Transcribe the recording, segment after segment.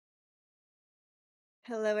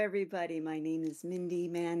Hello, everybody. My name is Mindy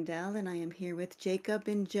Mandell, and I am here with Jacob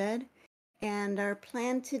and Jed. And our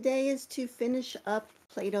plan today is to finish up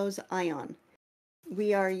Plato's Ion.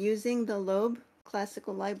 We are using the Loeb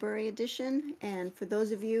Classical Library Edition, and for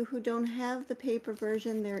those of you who don't have the paper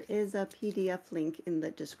version, there is a PDF link in the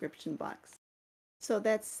description box. So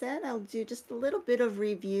that said, I'll do just a little bit of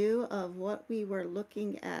review of what we were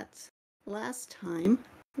looking at last time.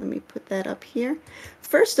 Let me put that up here.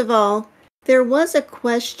 First of all, there was a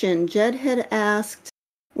question Jed had asked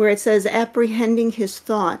where it says apprehending his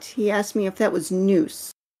thought. He asked me if that was nous.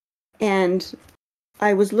 And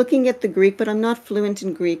I was looking at the Greek, but I'm not fluent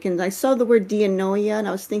in Greek. And I saw the word dianoia, and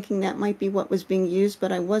I was thinking that might be what was being used,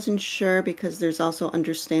 but I wasn't sure because there's also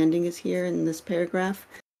understanding is here in this paragraph.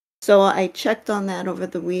 So I checked on that over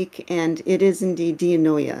the week, and it is indeed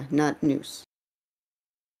dianoia, not nous.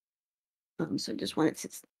 So I just wanted to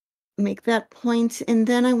make that point, and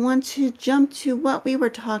then I want to jump to what we were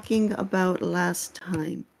talking about last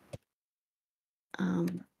time.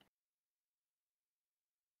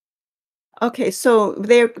 Okay, so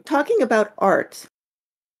they're talking about art,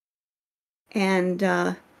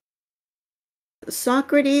 and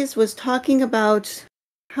Socrates was talking about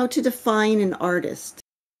how to define an artist.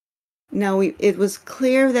 Now, it was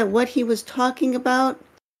clear that what he was talking about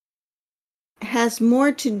has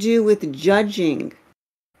more to do with judging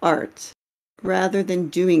art rather than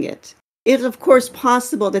doing it. It's of course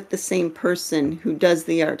possible that the same person who does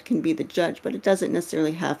the art can be the judge, but it doesn't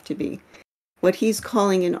necessarily have to be. What he's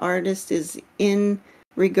calling an artist is in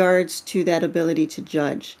regards to that ability to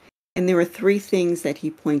judge. And there were three things that he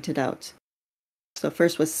pointed out. So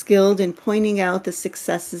first was skilled in pointing out the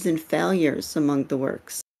successes and failures among the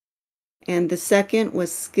works. And the second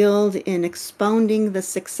was skilled in expounding the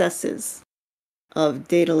successes of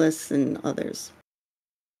Daedalus and others.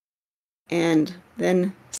 And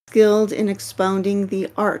then skilled in expounding the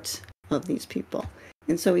art of these people.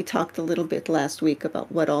 And so we talked a little bit last week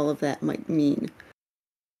about what all of that might mean.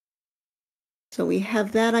 So we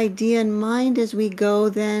have that idea in mind as we go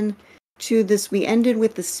then to this. We ended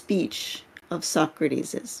with the speech of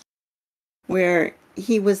Socrates, where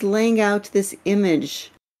he was laying out this image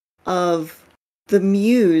of the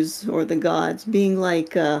muse or the gods being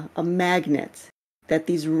like a magnet that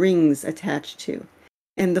these rings attach to.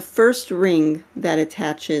 And the first ring that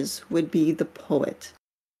attaches would be the poet.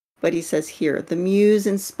 But he says here, the muse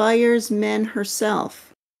inspires men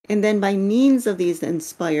herself, and then by means of these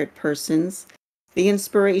inspired persons, the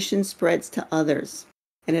inspiration spreads to others,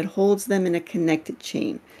 and it holds them in a connected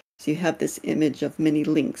chain. So you have this image of many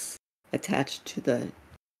links attached to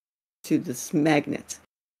this magnet.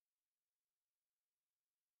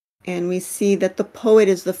 And we see that the poet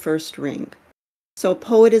is the first ring. So a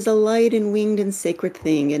poet is a light and winged and sacred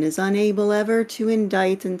thing, and is unable ever to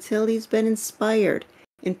indite until he's been inspired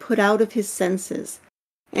and put out of his senses,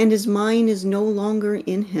 and his mind is no longer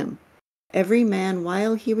in him. Every man,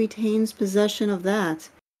 while he retains possession of that,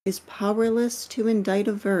 is powerless to indite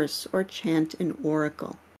a verse or chant an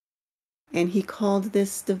oracle. And he called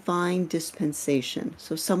this divine dispensation.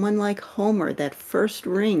 So someone like Homer, that first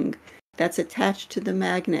ring that's attached to the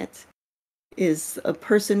magnet, is a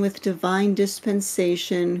person with divine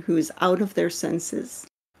dispensation who is out of their senses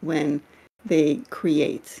when they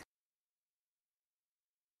create.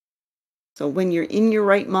 So when you're in your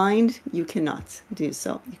right mind, you cannot do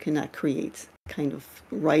so. You cannot create kind of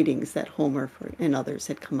writings that Homer and others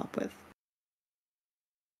had come up with.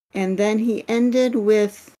 And then he ended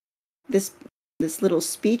with this little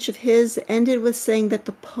speech of his, ended with saying that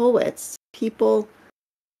the poets, people,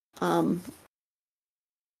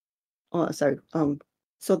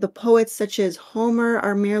 so the poets such as Homer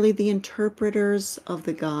are merely the interpreters of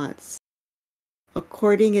the gods,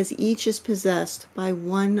 according as each is possessed by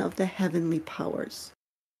one of the heavenly powers.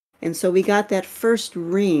 And so we got that first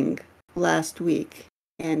ring last week,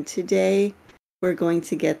 and today we're going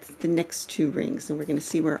to get the next two rings, and we're going to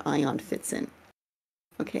see where Ion fits in.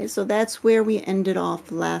 Okay, so that's where we ended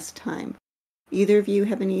off last time. Either of you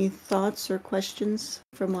have any thoughts or questions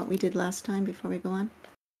from what we did last time before we go on?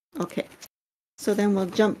 Okay, so then we'll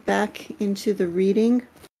jump back into the reading.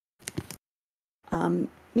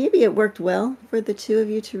 Maybe it worked well for the two of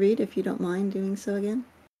you to read, if you don't mind doing so again.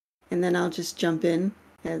 And then I'll just jump in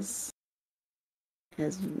as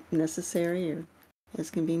necessary or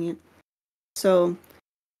as convenient. So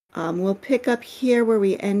we'll pick up here where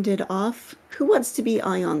we ended off. Who wants to be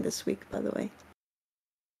Ion this week, by the way?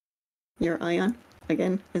 You're Ion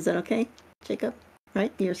again. Is that okay, Jacob?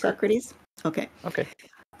 Right? You're sure. Socrates? Okay. Okay.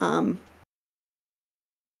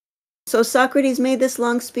 So Socrates made this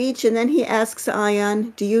long speech, and then he asks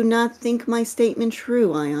Ion, do you not think my statement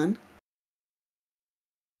true, Ion?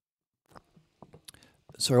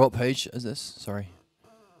 Sorry, what page is this? Sorry.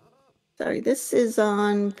 Sorry, this is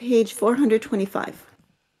on page 425.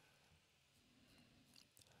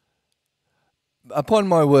 Upon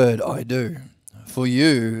my word, I do. For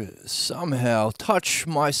you somehow touch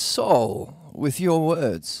my soul with your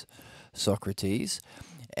words, Socrates,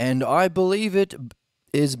 and I believe it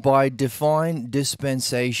is by divine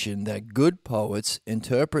dispensation that good poets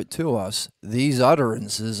interpret to us these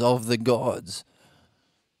utterances of the gods.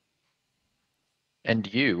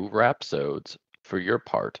 And you, rhapsodes, for your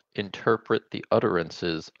part, interpret the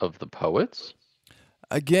utterances of the poets?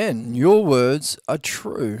 Again, your words are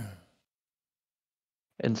true.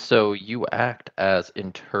 And so you act as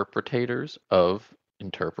interpretators of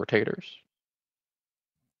interpretators?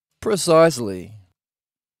 Precisely.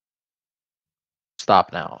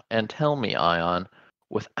 Stop now, and tell me, Ion,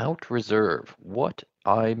 without reserve, what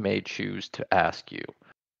I may choose to ask you.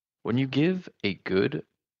 When you give a good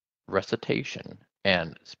recitation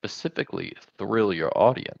and specifically thrill your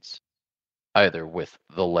audience, either with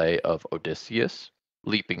the lay of Odysseus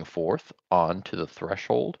leaping forth on to the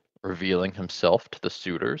threshold, revealing himself to the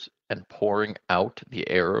suitors and pouring out the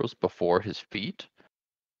arrows before his feet,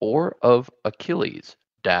 or of Achilles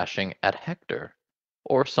dashing at Hector,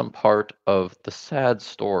 or some part of the sad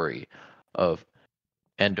story of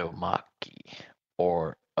Endomache,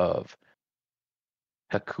 or of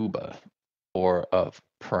Hecuba, or of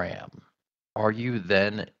Priam. Are you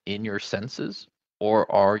then in your senses,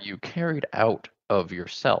 or are you carried out of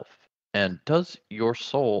yourself? And does your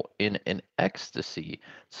soul in an ecstasy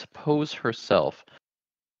suppose herself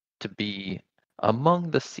to be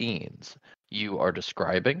among the scenes you are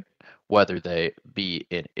describing, whether they be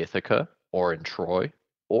in Ithaca or in Troy,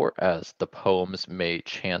 or as the poems may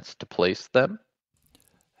chance to place them?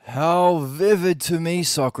 How vivid to me,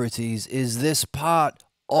 Socrates, is this part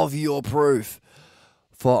of your proof.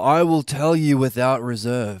 For I will tell you without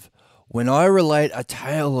reserve, when I relate a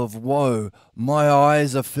tale of woe, my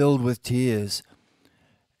eyes are filled with tears.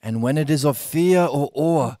 And when it is of fear or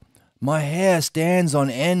awe, my hair stands on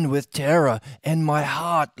end with terror, and my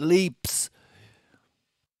heart leaps.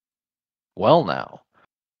 Well, now,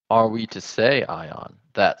 are we to say, Ion,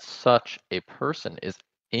 that such a person is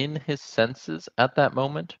in his senses at that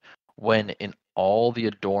moment, when in all the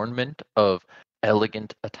adornment of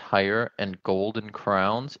elegant attire and golden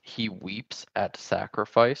crowns he weeps at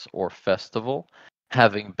sacrifice or festival,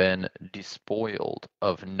 having been despoiled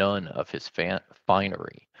of none of his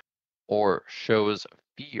finery, or shows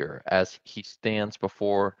fear as he stands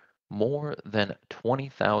before more than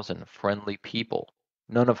 20,000 friendly people,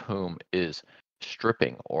 none of whom is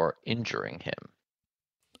stripping or injuring him?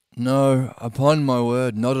 No, upon my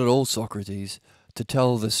word, not at all, Socrates, to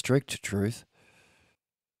tell the strict truth.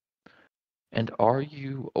 And are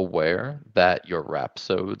you aware that your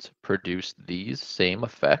rhapsodes produce these same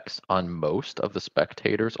effects on most of the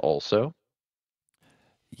spectators also?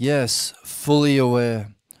 Yes, fully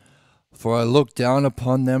aware. For I look down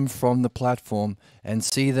upon them from the platform and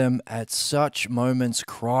see them at such moments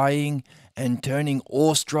crying and turning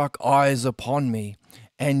awestruck eyes upon me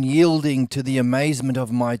and yielding to the amazement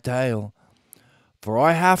of my tale. For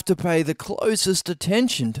I have to pay the closest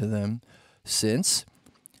attention to them, since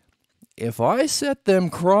if I set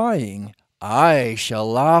them crying, I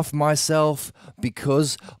shall laugh myself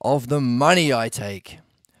because of the money I take.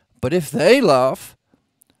 But if they laugh,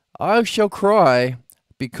 I shall cry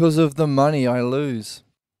because of the money I lose.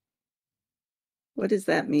 What does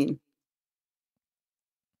that mean?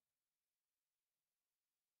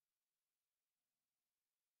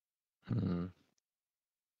 Hmm,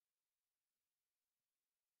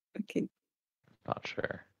 Okay. not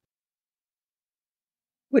sure.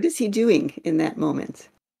 What is he doing in that moment?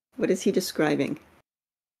 What is he describing?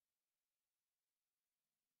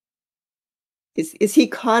 Is he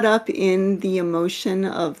caught up in the emotion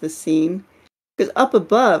of the scene? Because up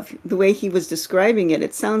above, the way he was describing it,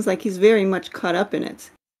 it sounds like he's very much caught up in it.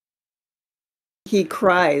 He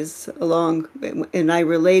cries along, and I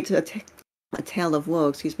relate a tale of woe,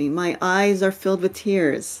 excuse me. My eyes are filled with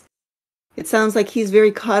tears. It sounds like he's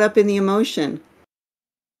very caught up in the emotion.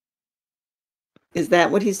 Is that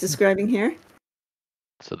what he's describing here?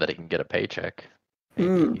 So that he can get a paycheck. Maybe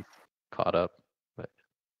Hmm. he's caught up, but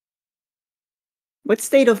What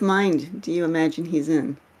state of mind do you imagine he's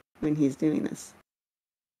in when he's doing this?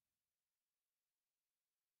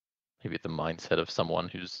 maybe the mindset of someone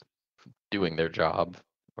who's doing their job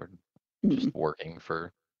or Hmm. just working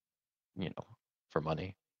for, you know, for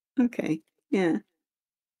money. Okay. Yeah.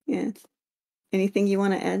 Yeah. Anything you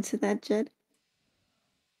want to add to that, Jed?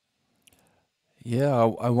 Yeah,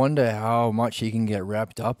 I wonder how much he can get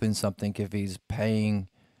wrapped up in something if he's paying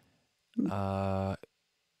Hmm. uh,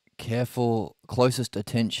 careful, closest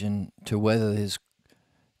attention to whether his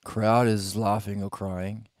crowd is laughing or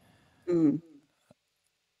crying. Mm,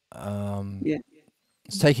 Um, yeah.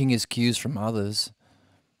 it's taking his cues from others,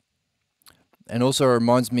 and also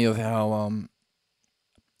reminds me of how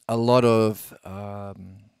a lot of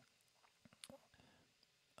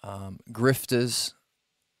grifters,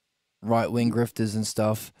 right wing grifters and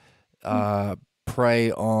stuff,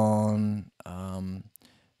 prey on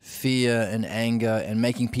fear and anger and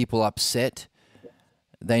making people upset.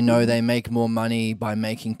 They know Mhm. they make more money by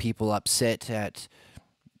making people upset at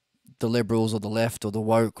the liberals or the left or the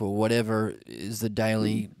woke or whatever is the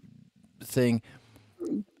daily thing,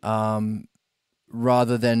 Mhm. um,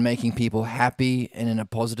 rather than making people happy and in a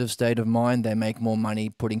positive state of mind. They make more money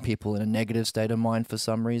putting people in a negative state of mind for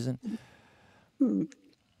some reason. Hmm.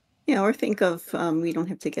 Yeah, or think of, we don't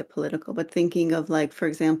have to get political, but thinking of, like, for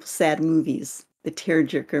example, sad movies, the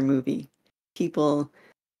tearjerker movie. People,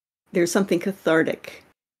 there's something cathartic,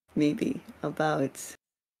 maybe, about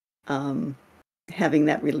um, having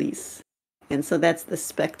that release. And so that's the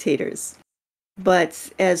spectators.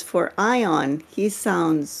 But as for Ion, he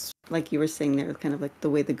sounds like you were saying there, kind of like the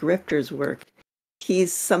way the grifters work.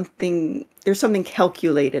 There's something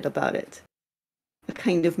calculated about it, a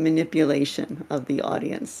kind of manipulation of the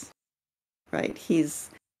audience, right? He's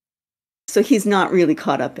not really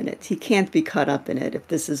caught up in it. He can't be caught up in it if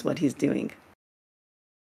this is what he's doing.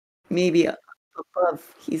 Maybe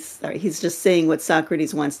above, he's just saying what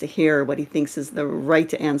Socrates wants to hear, what he thinks is the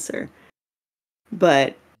right answer.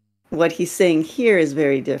 But what he's saying here is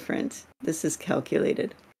very different. This is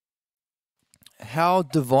calculated. How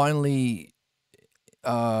divinely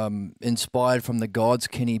inspired from the gods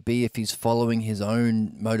can he be if he's following his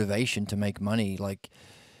own motivation to make money? Like,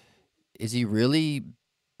 is he really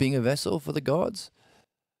being a vessel for the gods?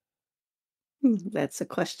 That's a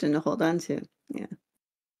question to hold on to. Yeah.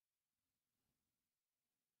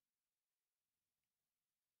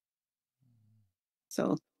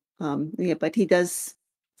 So, yeah, but he does,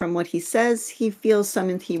 from what he says, he feels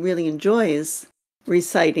something he really enjoys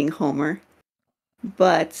reciting Homer.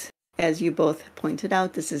 But as you both pointed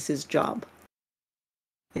out, this is his job.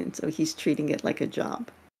 And so he's treating it like a job.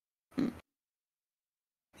 Mm.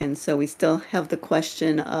 And so we still have the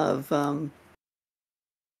question of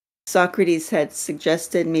Socrates had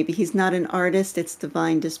suggested maybe he's not an artist, it's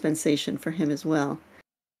divine dispensation for him as well.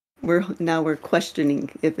 We're questioning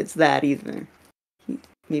if it's that either. He,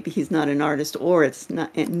 Maybe he's not an artist, or it's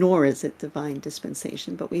not, nor is it divine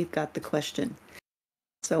dispensation. But we've got the question.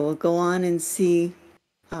 So we'll go on and see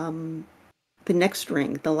um, the next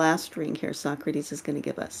ring, the last ring here. Socrates is going to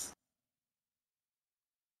give us.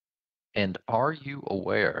 And are you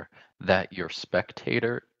aware that your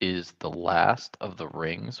spectator is the last of the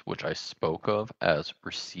rings which I spoke of as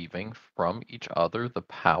receiving from each other the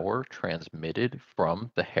power transmitted from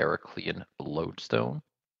the Heraclean lodestone?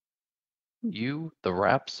 You, the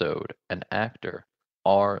rhapsode and actor,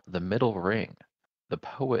 are the middle ring. The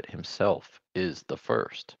poet himself is the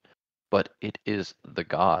first, but it is the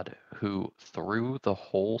god who, through the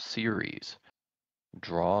whole series,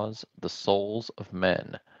 draws the souls of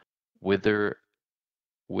men whither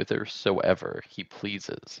whithersoever he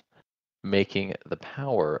pleases, making the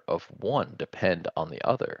power of one depend on the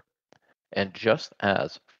other. And just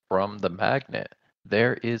as from the magnet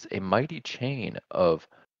there is a mighty chain of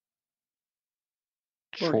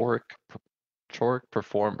Boring. choric choric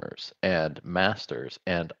performers and masters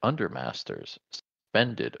and undermasters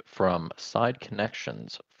suspended from side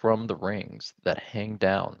connections from the rings that hang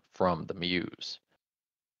down from the muse.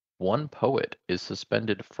 One poet is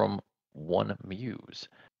suspended from one muse,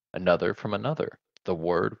 another from another. The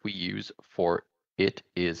word we use for it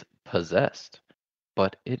is possessed,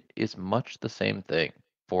 but it is much the same thing,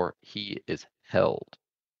 for he is held.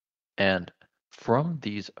 And from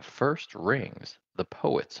these first rings the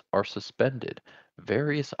poets are suspended,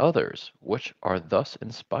 various others which are thus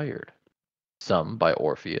inspired, some by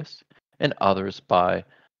Orpheus, and others by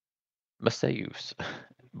Maceus,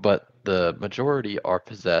 but the majority are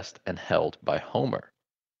possessed and held by Homer,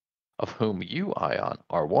 of whom you, Ion,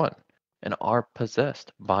 are one, and are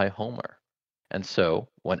possessed by Homer. And so,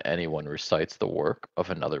 when anyone recites the work of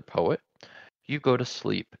another poet, you go to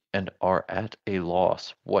sleep and are at a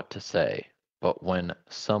loss what to say, but when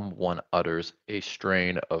some one utters a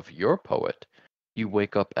strain of your poet, you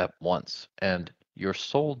wake up at once, and your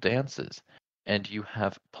soul dances, and you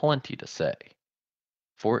have plenty to say.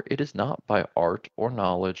 For it is not by art or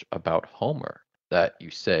knowledge about Homer that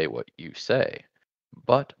you say what you say,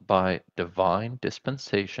 but by divine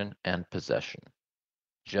dispensation and possession,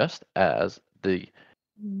 just as the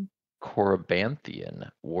Mm. Corybanthian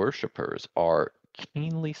worshippers are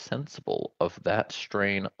keenly sensible of that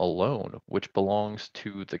strain alone which belongs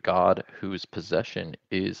to the god whose possession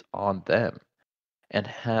is on them, and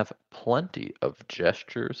have plenty of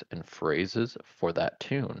gestures and phrases for that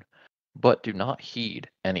tune, but do not heed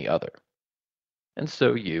any other. And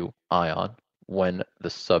so you, Ion, when the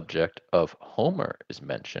subject of Homer is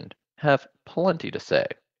mentioned, have plenty to say,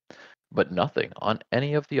 but nothing on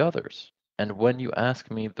any of the others. And when you ask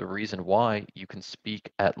me the reason why you can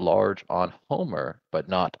speak at large on Homer, but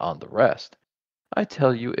not on the rest, I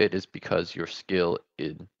tell you it is because your skill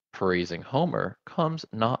in praising Homer comes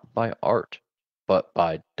not by art, but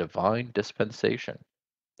by divine dispensation.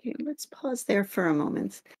 Okay, let's pause there for a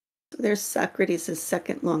moment. So there's Socrates'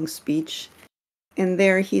 second long speech. And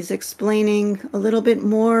there he's explaining a little bit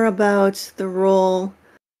more about the role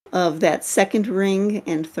of that second ring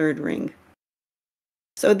and third ring.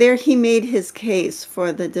 So there he made his case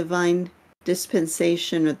for the divine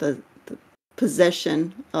dispensation or the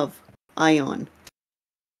possession of Ion.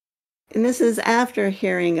 And this is after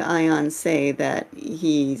hearing Ion say that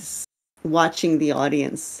he's watching the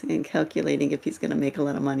audience and calculating if he's going to make a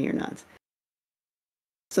lot of money or not.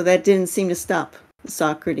 So that didn't seem to stop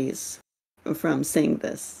Socrates from saying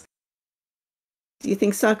this. Do you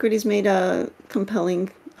think Socrates made a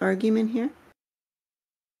compelling argument here?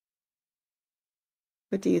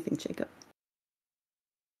 What do you think, Jacob?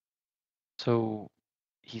 So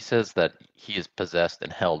he says that he is possessed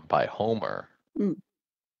and held by Homer. Mm.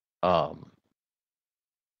 Um,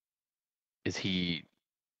 is he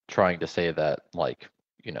trying to say that, like,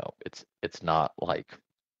 it's not like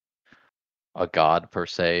a god per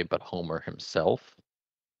se, but Homer himself?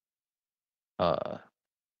 Or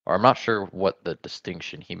I'm not sure what the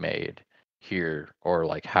distinction he made here, or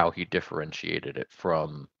like how he differentiated it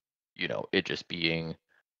from, it just being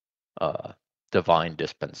divine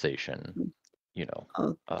dispensation, Mm. you know.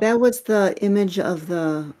 Oh, that was the image of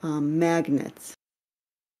the magnet.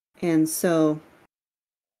 And so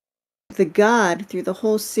the god, through the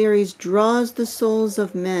whole series, draws the souls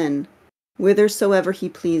of men whithersoever he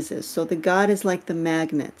pleases. So the god is like the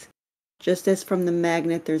magnet. Just as from the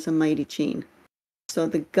magnet there's a mighty chain. So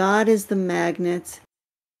the god is the magnet.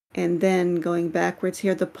 And then going backwards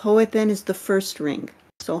here, the poet then is the first ring.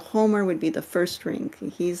 So Homer would be the first ring.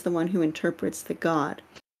 He's the one who interprets the god.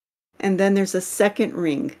 And then there's a second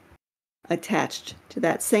ring attached to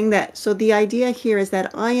that, saying that. So the idea here is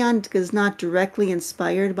that Ion is not directly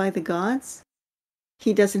inspired by the gods.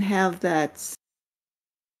 He doesn't have that.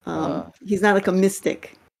 He's not like a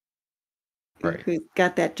mystic Right. who's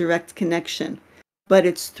got that direct connection. But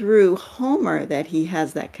it's through Homer that he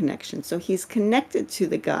has that connection. So he's connected to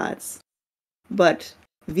the gods, but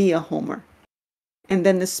via Homer. And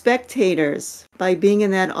then the spectators, by being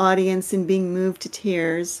in that audience and being moved to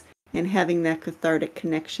tears and having that cathartic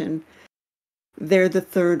connection, they're the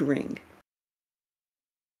third ring.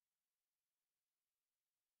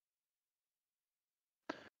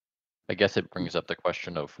 I guess it brings up the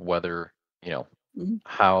question of whether, Mm-hmm.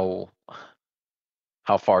 how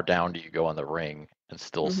far down do you go on the ring and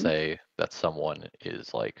still Mm-hmm. say that someone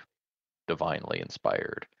is like divinely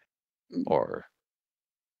inspired, Mm-hmm. or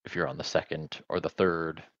if you're on the second or the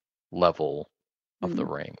third level of the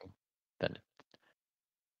ring, then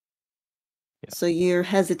yeah. So you're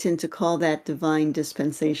hesitant to call that divine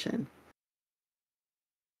dispensation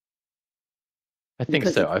I think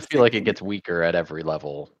because so. it's I the feel like it second. gets weaker at every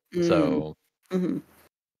level. So, Mm-hmm.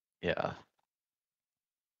 yeah.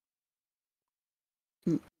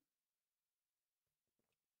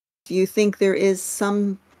 Do you think there is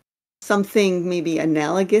something maybe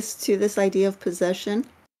analogous to this idea of possession,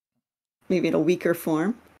 maybe in a weaker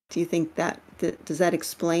form? Do you think does that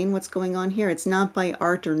explain what's going on here? It's not by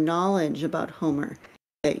art or knowledge about Homer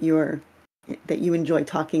that you enjoy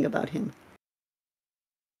talking about him,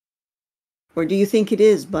 or do you think it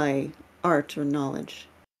is by art or knowledge?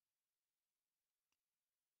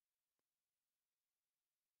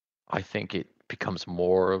 I think it becomes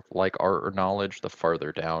more like art or knowledge the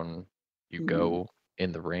farther down you Mm, go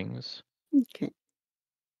in the rings. okay.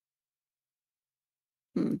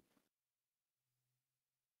 Hmm.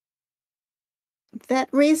 That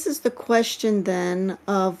raises the question then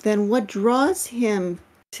of then what draws him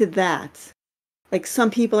to that? Like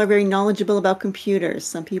some people are very knowledgeable about computers,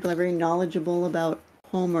 some people are very knowledgeable about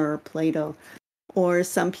Homer or Plato, or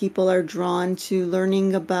some people are drawn to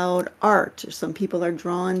learning about art, or some people are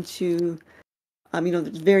drawn to,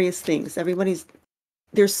 there's various things.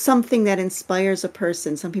 There's something that inspires a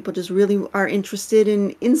person. Some people just really are interested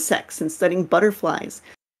in insects and studying butterflies.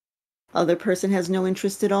 Other person has no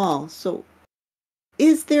interest at all. So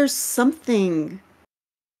is there something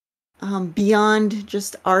beyond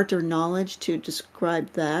just art or knowledge to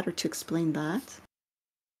describe that or to explain that?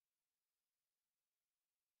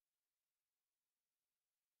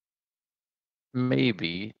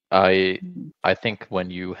 Maybe. Mm. I think when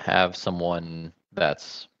you have someone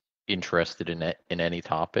that's interested in any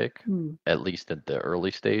topic, Mm. at least at the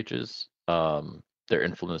early stages, they're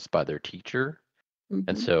influenced by their teacher, and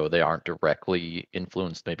Mhm. so they aren't directly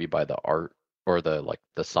influenced maybe by the art or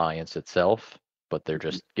the science itself, but they're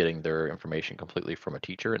Mhm. just getting their information completely from a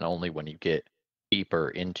teacher, and only when you get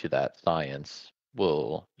deeper into that science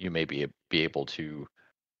will you maybe be able to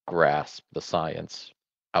grasp the science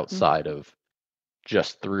Mhm. outside of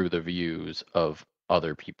just through the views of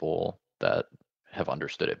other people that have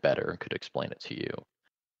understood it better and could explain it to you.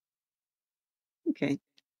 Okay.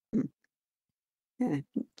 Mm. Yeah.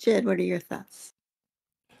 Jed, what are your thoughts?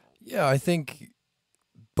 Yeah, I think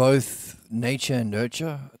both nature and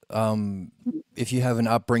nurture. If you have an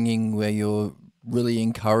upbringing where you're really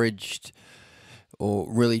encouraged or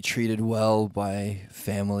really treated well by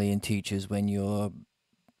family and teachers when you're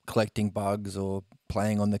collecting bugs or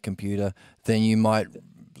playing on the computer, then you might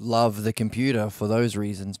love the computer for those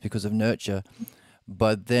reasons because of nurture.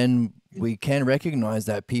 But then we can recognize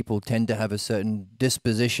that people tend to have a certain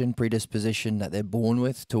predisposition that they're born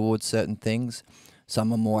with towards certain things.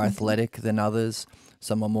 Some are more Mhm. athletic than others.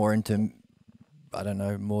 Some are more into, I don't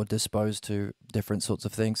know, more disposed to different sorts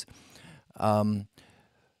of things. Um,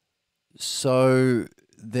 so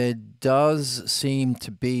there does seem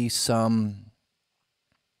to be some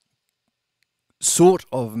sort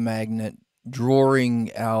of magnet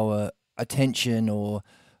drawing our attention or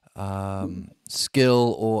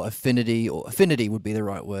skill or affinity would be the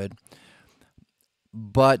right word.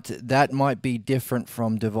 But that might be different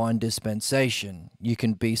from divine dispensation. You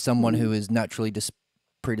can be someone Mhm. who is naturally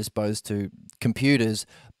predisposed to computers,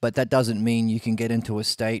 but that doesn't mean you can get into a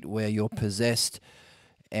state where you're possessed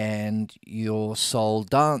and your soul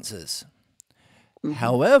dances. Mhm.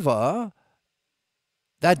 However,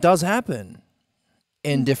 that does happen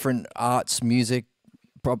in Mhm. different arts, music,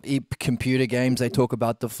 computer games. They talk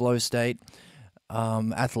about the flow state.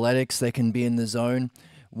 Athletics, they can be in the zone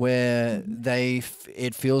where Mhm.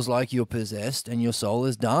 it feels like you're possessed and your soul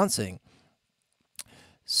is dancing.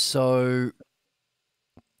 So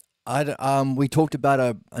we talked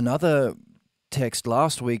about another text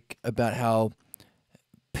last week about how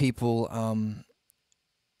people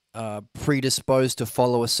are predisposed to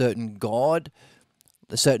follow a certain god,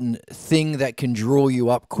 a certain thing that can draw you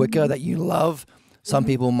up quicker Mhm. that you love. Some Mhm.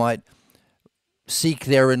 people might seek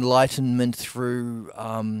their enlightenment through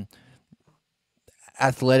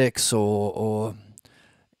athletics or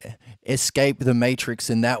escape the matrix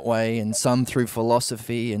in that way, and some through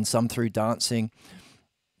philosophy and some through dancing.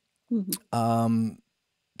 Mhm. Um,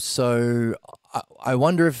 so I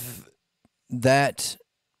wonder if that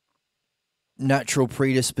natural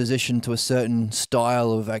predisposition to a certain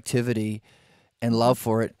style of activity and Mhm. love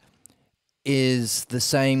for it is the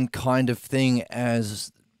same kind of thing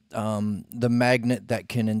as the magnet that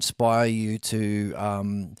can inspire you to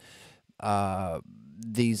uh,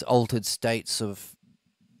 these altered states of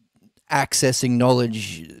accessing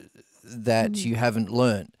knowledge that Mhm. you haven't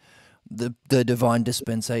learned, the divine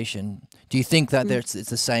dispensation. Do you think that Mhm. it's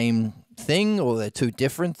the same thing or they're two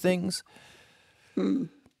different things? Mhm.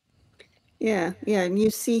 Yeah, yeah. And you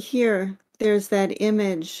see here, there's that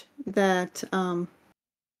image that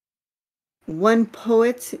one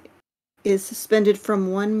poet is suspended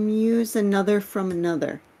from one muse, another from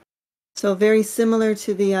another. So very similar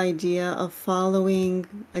to the idea of following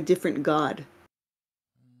a different god,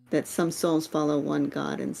 that some souls follow one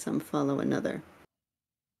god and some follow another.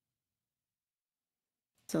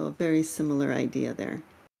 So a very similar idea there.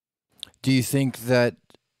 Do you think that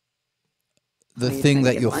the Are you thing trying to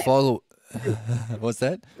that get you'll my follow, what's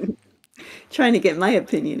that? trying to get my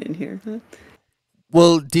opinion in here, huh?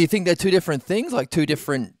 Well, do you think they're two different things, like two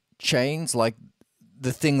different chains? Like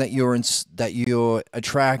the thing that that you're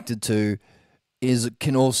attracted to is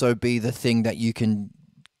can also be the thing that you can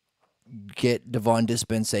get divine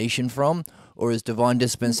dispensation from, or is divine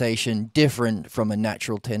dispensation different from a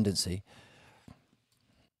natural tendency?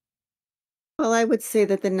 Well, I would say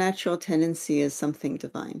that the natural tendency is something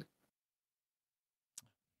divine.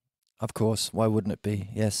 Of course, why wouldn't it be?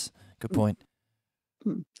 Yes, good Mm, point.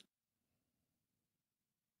 mm.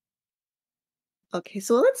 Okay,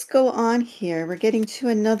 so let's go on here. We're getting to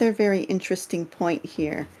another very interesting point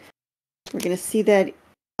here. We're going to see that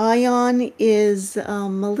Ion is a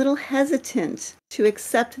little hesitant to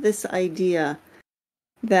accept this idea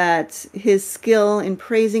that his skill in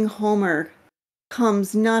praising Homer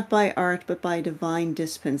comes not by art but by divine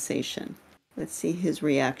dispensation. let's see his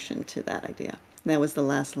reaction to that idea. That was the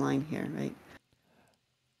last line here, right?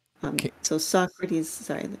 So Socrates,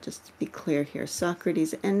 sorry, just to be clear here,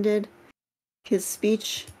 Socrates ended his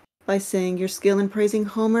speech by saying, "Your skill in praising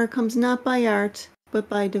Homer comes not by art, but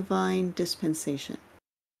by divine dispensation."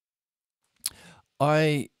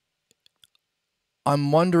 I'm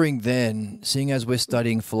wondering then, seeing as we're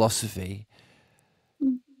studying philosophy,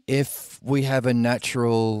 if we have a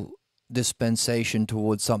natural dispensation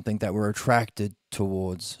towards something that we're attracted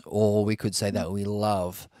towards, or we could say that we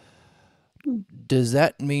love, does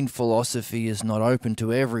that mean philosophy is not open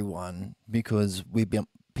to everyone because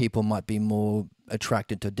people might be more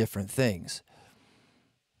attracted to different things?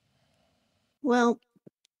 Well,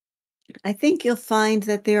 I think you'll find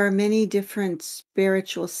that there are many different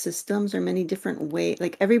spiritual systems or many different ways.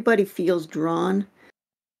 Like everybody feels drawn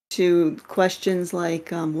to questions like,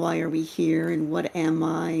 why are we here and what am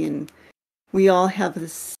I? And we all have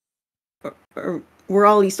this, or we're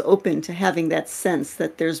all at least open to having that sense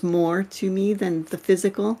that there's more to me than the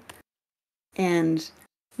physical. And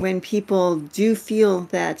when people do feel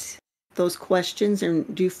that those questions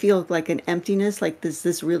and do feel like an emptiness, like, is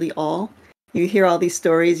this really all? You hear all these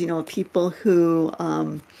stories, of people who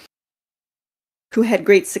had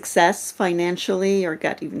great success financially or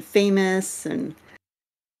got even famous,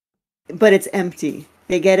 but it's empty.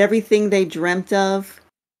 They get everything they dreamt of,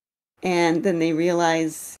 and then they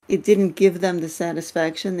realize it didn't give them the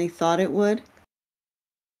satisfaction they thought it would.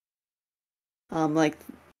 Like,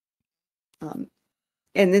 and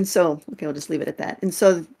then okay, I'll just leave it at that. And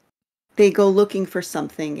so they go looking for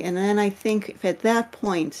something, and then I think at that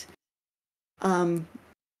point,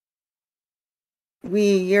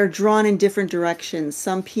 we are drawn in different directions.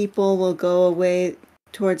 Some people will go away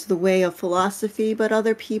towards the way of philosophy, but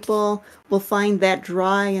other people will find that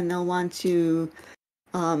dry and they'll want to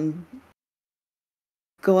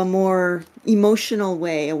go a more emotional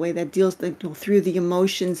way, a way that deals through the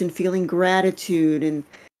emotions and feeling gratitude. And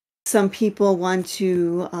some people want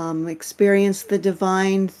to experience the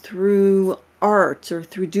divine through art or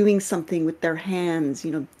through doing something with their hands,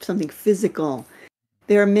 something physical.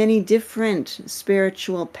 There are many different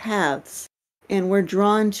spiritual paths, and we're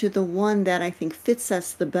drawn to the one that I think fits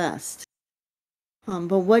us the best.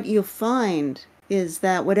 But what you'll find is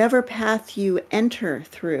that whatever path you enter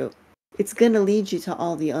through, it's going to lead you to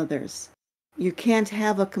all the others. You can't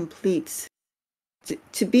have a complete to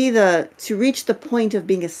reach the point of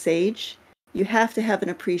being a sage, you have to have an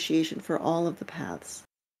appreciation for all of the paths.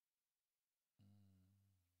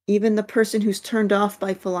 Even the person who's turned off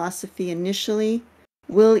by philosophy initially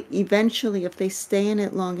will eventually, if they stay in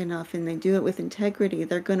it long enough and they do it with integrity,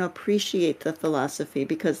 they're going to appreciate the philosophy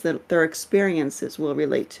because their experiences will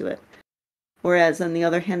relate to it. Whereas on the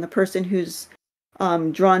other hand, the person who's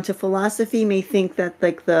drawn to philosophy may think that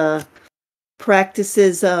like the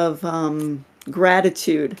practices of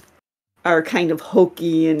gratitude are kind of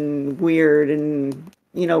hokey and weird, and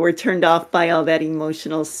we're turned off by all that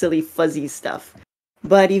emotional, silly, fuzzy stuff.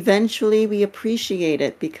 But eventually we appreciate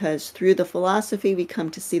it because through the philosophy we come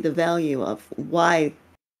to see the value of why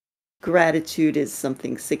gratitude is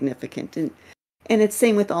something significant. And it's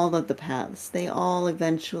same with all of the paths. They all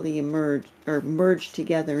eventually emerge or merge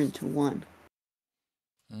together into one.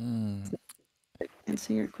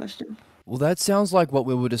 Answer your question? Well, that sounds like what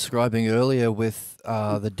we were describing earlier with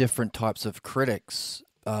the different types of critics,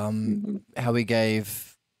 how we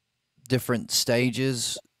gave different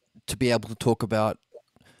stages to be able to talk about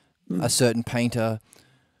a certain painter,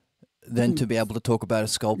 then to be able to talk about a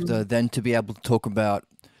sculptor, then to be able to talk about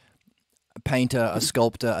a painter, a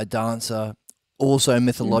sculptor, a dancer, also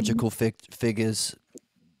mythological figures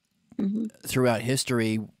throughout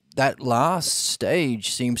history. That last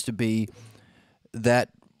stage seems to be that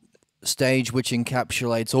stage which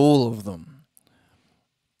encapsulates all of them.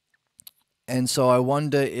 And so I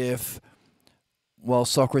wonder if, while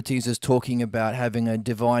Socrates is talking about having a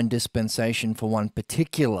divine dispensation for one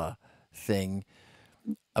particular thing,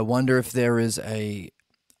 I wonder if there is a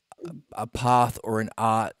path or an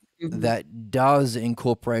art that does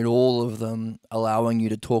incorporate all of them, allowing you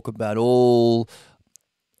to talk about all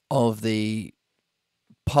of the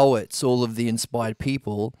poets, all of the inspired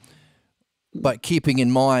people, but keeping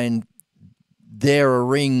in mind they're a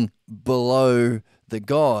ring below the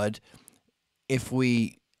god. If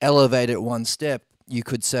we elevate it one step, you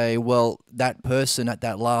could say, well, that person at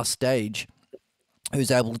that last stage who's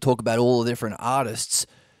able to talk about all the different artists,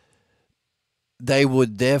 they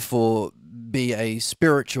would therefore be a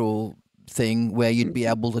spiritual thing where you'd be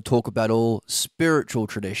able to talk about all spiritual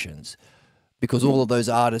traditions because all of those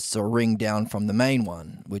artists are ringed down from the main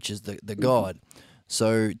one, which is the god.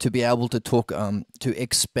 So to be able to talk, to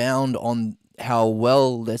expound on how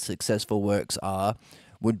well their successful works are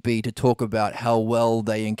would be to talk about how well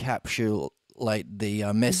they encapsulate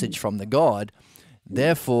the message from the God.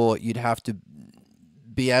 Therefore, you'd have to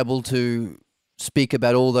be able to speak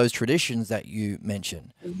about all those traditions that you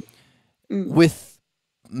mentioned with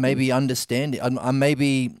maybe understanding.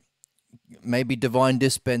 Maybe divine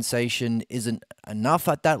dispensation isn't enough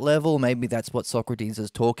at that level. Maybe that's what Socrates is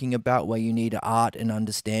talking about, where you need art and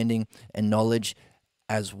understanding and knowledge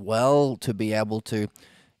as well to be able to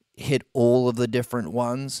hit all of the different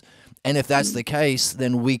ones. And if that's the case,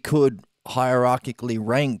 then we could hierarchically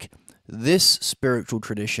rank this spiritual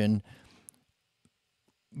tradition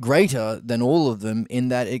greater than all of them in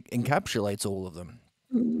that it encapsulates all of them.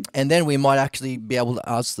 And then we might actually be able to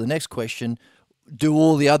ask the next question, do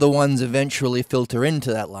all the other ones eventually filter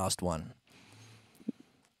into that last one?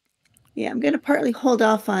 Yeah, I'm going to partly hold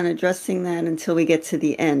off on addressing that until we get to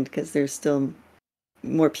the end, because there's still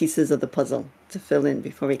more pieces of the puzzle to fill in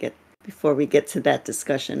before we get to that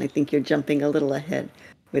discussion. I think you're jumping a little ahead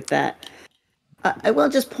with that. I will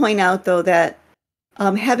just point out, though, that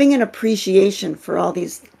having an appreciation for all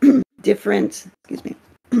these different,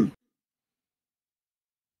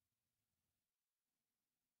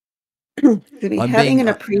 having an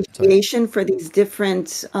appreciation for these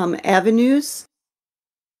different avenues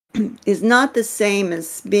is not the same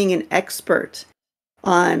as being an expert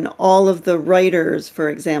on all of the writers, for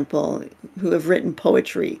example, who have written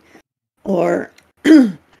poetry, or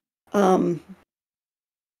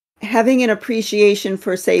having an appreciation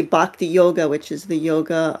for, say, bhakti yoga, which is the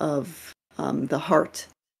yoga of the heart,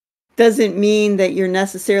 doesn't mean that you're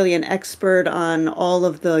necessarily an expert on all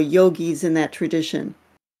of the yogis in that tradition.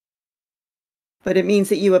 But it means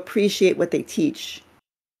that you appreciate what they teach.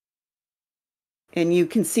 And you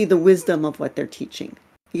can see the wisdom of what they're teaching.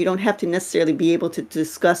 You don't have to necessarily be able to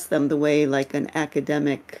discuss them the way like an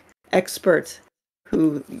academic expert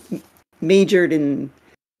who majored in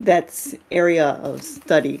that area of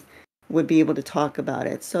study would be able to talk about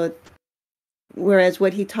it. So, whereas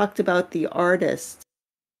what he talked about the artist,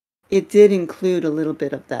 it did include a little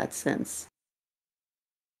bit of that sense.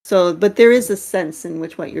 So, but there is a sense in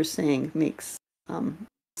which what you're saying makes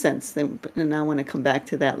sense, and I want to come back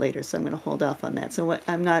to that later, so I'm going to hold off on that. So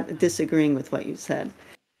I'm not disagreeing with what you said.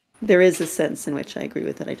 There is a sense in which I agree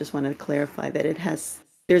with it. I just wanted to clarify that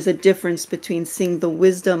there's a difference between seeing the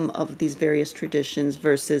wisdom of these various traditions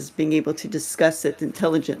versus being able to discuss it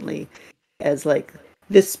intelligently as like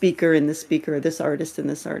this speaker and this speaker, or this artist and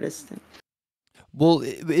this artist. Well,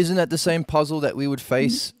 isn't that the same puzzle that we would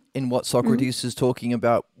face in what Socrates is talking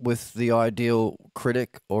about with the ideal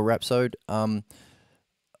critic or rhapsode?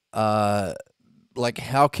 Like,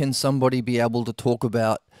 how can somebody be able to talk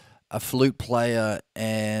about a flute player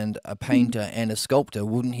and a painter and a sculptor?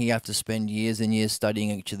 Wouldn't he have to spend years and years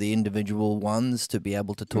studying each of the individual ones to be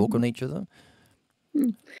able to talk on each of them?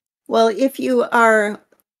 Well, if you're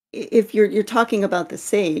talking about the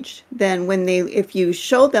sage, then if you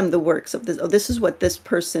show them the works of this is what this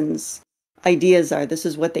person's ideas are, this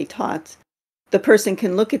is what they taught, the person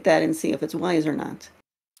can look at that and see if it's wise or not.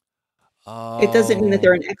 It doesn't mean that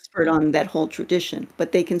they're an expert on that whole tradition,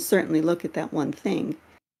 but they can certainly look at that one thing.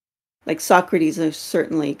 Like Socrates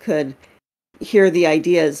certainly could hear the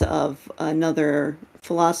ideas of another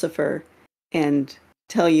philosopher and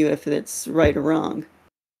tell you if it's right or wrong.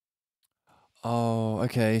 Oh,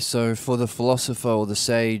 okay. So for the philosopher or the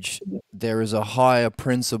sage, there is a higher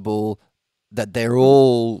principle that they're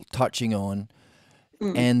all touching on.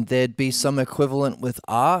 And there'd be some equivalent with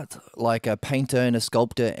art, like a painter and a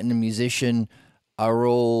sculptor and a musician are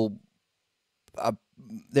all,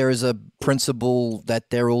 there is a principle that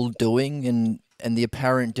they're all doing, and the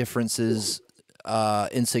apparent differences are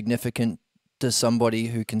insignificant to somebody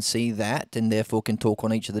who can see that and therefore can talk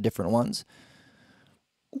on each of the different ones.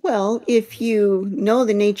 Well, if you know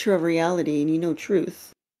the nature of reality and you know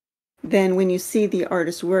truth, then when you see the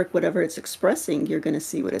artist's work, whatever it's expressing, you're going to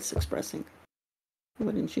see what it's expressing.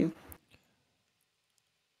 Wouldn't you?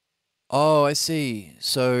 Oh, I see.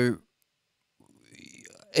 So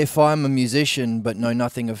if I'm a musician but know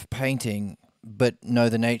nothing of painting, but know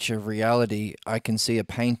the nature of reality, I can see a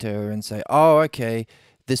painter and say, oh, okay,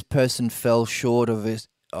 this person fell short of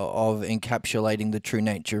encapsulating the true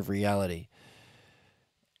nature of reality,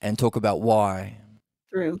 and talk about why.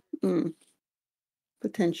 True.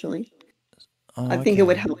 Potentially. Oh, I think it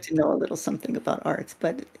would okay. help to know a little something about art,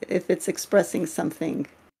 but if it's expressing something,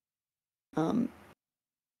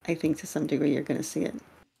 I think to some degree you're going to see it.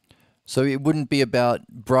 So it wouldn't be about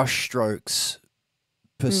brush strokes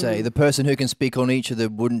per se. The person who can speak on each of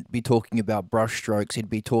them wouldn't be talking about brush strokes. He'd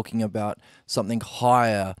be talking about something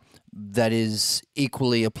higher that is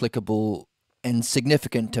equally applicable and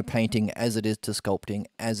significant to painting as it is to sculpting,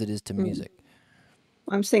 as it is to music.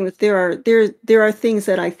 I'm saying that there are things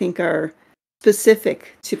that I think are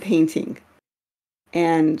specific to painting,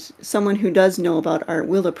 and someone who does know about art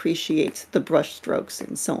will appreciate the brush strokes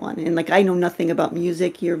and so on. And like, I know nothing about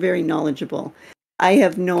music. You're very knowledgeable. I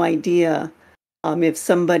have no idea if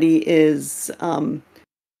somebody is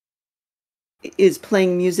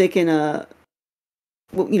playing music in a,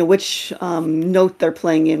 which note they're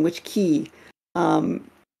playing in, which key. I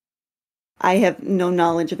have no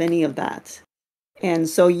knowledge of any of that. And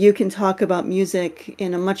so you can talk about music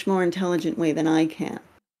in a much more intelligent way than I can.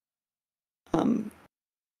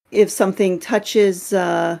 If something touches,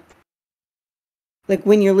 like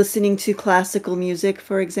when you're listening to classical music,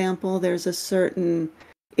 for example, there's a certain,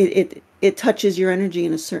 it touches your energy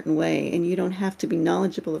in a certain way, and you don't have to be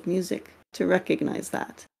knowledgeable of music to recognize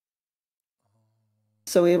that.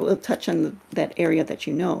 So it will touch on that area that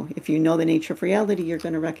you know. If you know the nature of reality, you're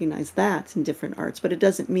going to recognize that in different arts. But it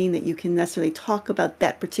doesn't mean that you can necessarily talk about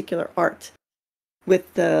that particular art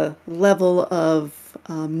with the level of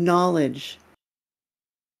knowledge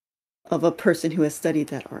of a person who has studied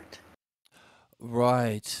that art.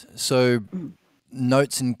 Right. So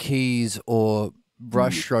notes and keys or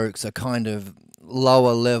brush Mm. strokes are kind of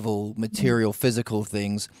lower level material, physical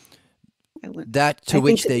things. That to I think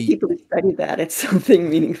which to the they people who study that, it's something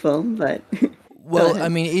meaningful, but go Well, I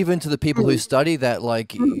ahead. mean, even to the people who study that, like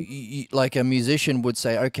Mm. like a musician would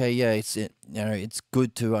say, okay, yeah, it's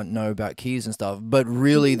good to know about keys and stuff, but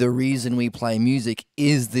really the reason we play music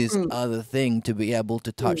is this Mm. other thing to be able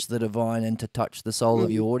to Mm. touch the divine and to touch the soul of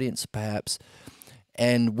Mm. your audience, perhaps.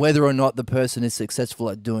 And whether or not the person is successful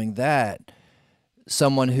at doing that,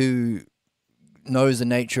 someone who knows the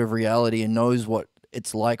nature of reality and knows what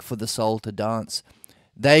it's like for the soul to dance,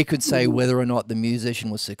 they could say Mm. whether or not the musician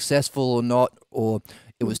was successful or not, or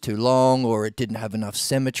it was too long, or it didn't have enough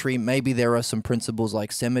symmetry. Maybe there are some principles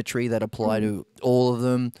like symmetry that apply Mm. to all of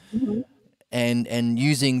them, Mhm. and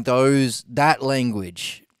using that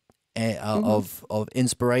language Mhm. of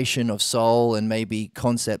inspiration of soul, and maybe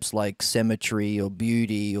concepts like symmetry or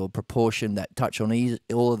beauty or proportion that touch on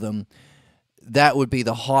all of them. That would be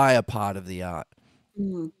the higher part of the art.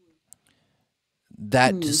 Mm.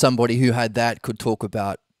 That Mm. somebody who had that could talk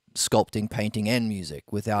about sculpting, painting, and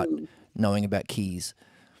music without Mm. knowing about keys.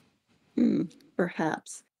 Mm.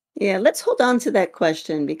 Perhaps. Yeah, let's hold on to that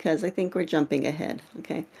question because I think we're jumping ahead.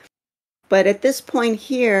 Okay. But at this point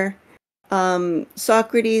here,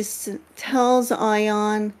 Socrates tells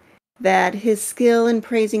Ion that his skill in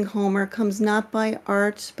praising Homer comes not by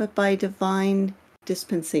art, but by divine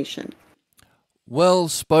dispensation. Well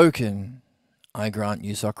spoken, I grant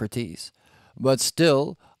you, Socrates. But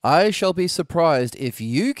still, I shall be surprised if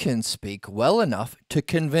you can speak well enough to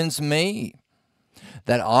convince me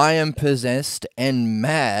that I am possessed and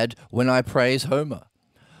mad when I praise Homer.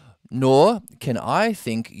 Nor can I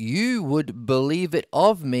think you would believe it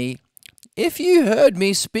of me if you heard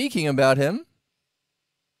me speaking about him.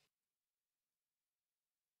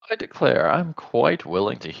 I declare I'm quite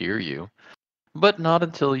willing to hear you, but not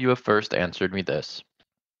until you have first answered me this.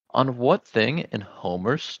 On what thing in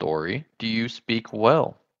Homer's story do you speak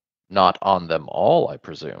well? Not on them all, I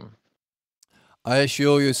presume. I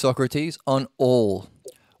assure you, Socrates, on all,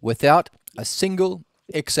 without a single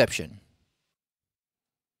exception.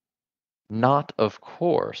 Not, of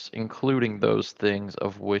course, including those things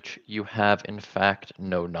of which you have in fact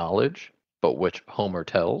no knowledge, but which Homer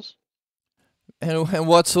tells. And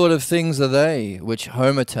what sort of things are they, which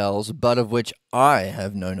Homer tells, but of which I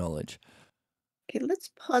have no knowledge? Okay, let's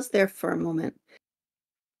pause there for a moment.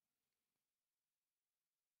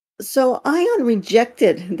 So Ion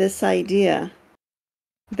rejected this idea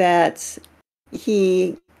that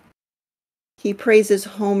he he praises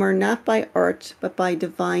Homer not by art but by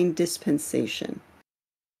divine dispensation.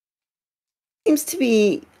 Seems to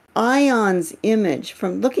be Ion's image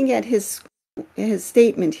from looking at his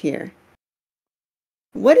statement here.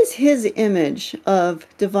 What is his image of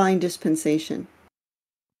divine dispensation?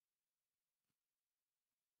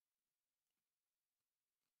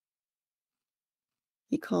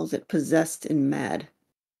 He calls it possessed and mad.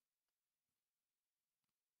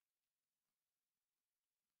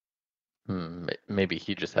 Maybe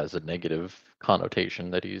he just has a negative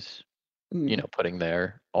connotation that he's, Mm. putting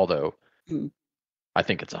there. Although Mm. I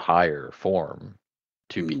think it's a higher form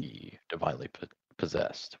to Mm. be divinely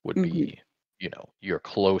possessed would Mhm. be, you're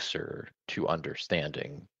closer to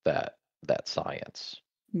understanding that science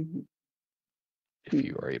Mhm. if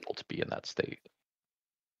you Mm. are able to be in that state.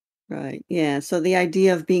 Right. Yeah. So the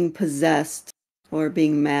idea of being possessed or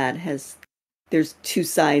being mad there's two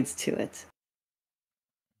sides to it.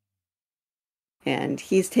 And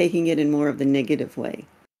he's taking it in more of the negative way.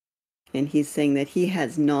 And he's saying that he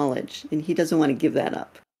has knowledge and he doesn't want to give that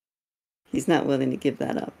up. He's not willing to give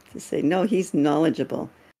that up, to say, no, he's knowledgeable.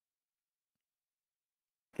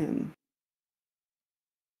 And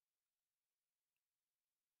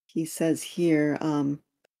he says here,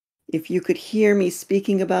 if you could hear me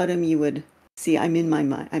speaking about him, you would see I'm in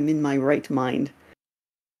my right mind.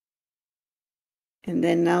 And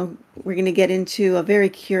then now we're going to get into a very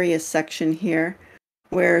curious section here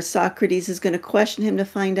where Socrates is going to question him to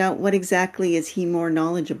find out what exactly is he more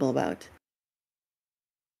knowledgeable about.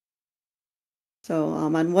 So,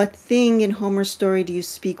 on what thing in Homer's story do you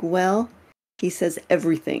speak well? He says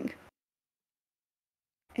everything.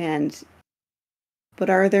 But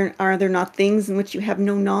are there not things in which you have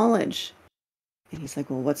no knowledge? And he's like,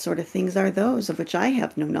 well, what sort of things are those of which I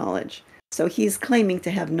have no knowledge? So he's claiming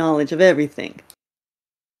to have knowledge of everything.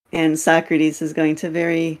 And Socrates is going to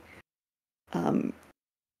very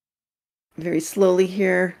slowly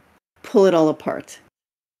here pull it all apart.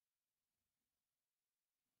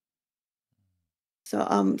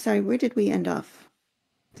 So, sorry, where did we end off?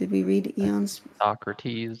 Did we read Eon's?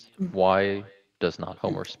 Socrates, why does not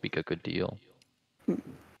Homer speak a good deal?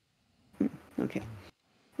 Okay.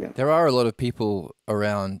 There are a lot of people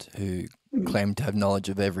around who claim to have knowledge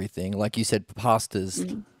of everything. Like you said, pastors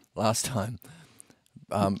last time.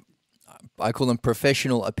 I call them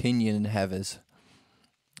professional opinion havers.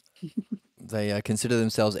 They consider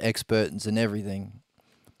themselves experts in everything.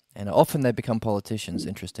 And often they become politicians,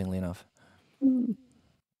 interestingly enough.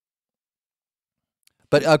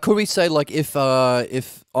 But could we say, like, if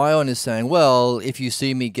Ion is saying, well, if you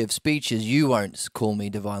see me give speeches, you won't call me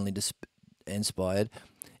divinely inspired.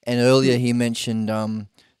 And earlier he mentioned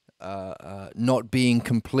not being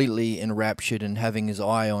completely enraptured and having his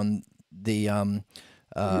eye on the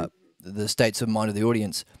states of mind of the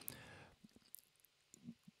audience.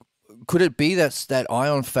 Could it be that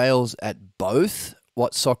Ion fails at both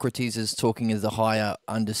what Socrates is talking is the higher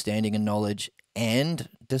understanding and knowledge and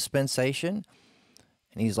dispensation?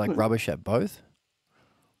 And he's like rubbish at both?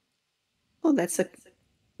 Well, that's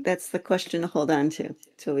the question to hold on to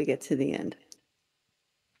till we get to the end.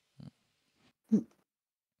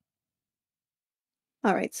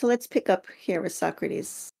 All right, so let's pick up here where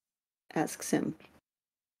Socrates asks him.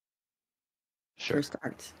 Sure. First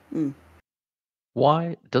art.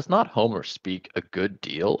 Why does not Homer speak a good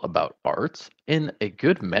deal about arts in a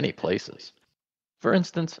good many places? For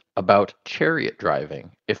instance, about chariot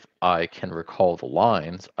driving. If I can recall the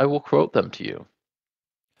lines, I will quote them to you.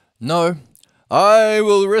 No, I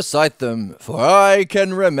will recite them, for I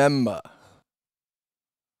can remember.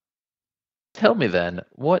 Tell me then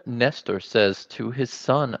what Nestor says to his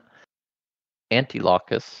son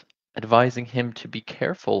Antilochus, advising him to be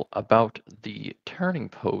careful about the turning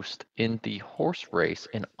post in the horse race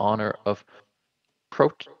in honor of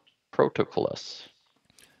Protocolus.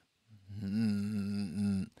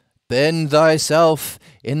 Bend thyself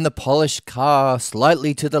in the polished car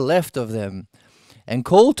slightly to the left of them, and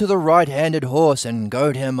call to the right-handed horse and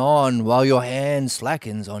goad him on while your hand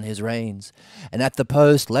slackens on his reins. And at the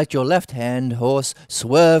post let your left-hand horse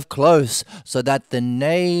swerve close, so that the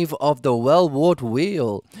nave of the well-wrought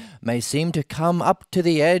wheel may seem to come up to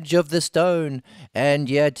the edge of the stone, and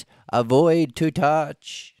yet avoid to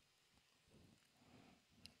touch.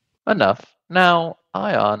 Enough. Now,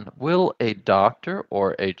 Ion, will a doctor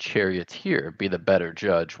or a charioteer be the better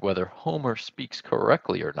judge whether Homer speaks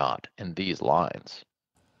correctly or not in these lines?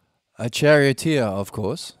 A charioteer, of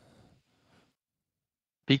course.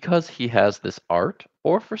 Because he has this art,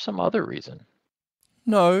 or for some other reason?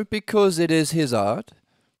 No, because it is his art.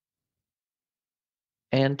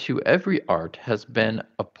 And to every art has been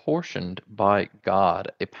apportioned by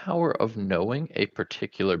God a power of knowing a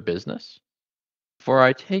particular business? For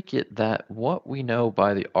I take it that what we know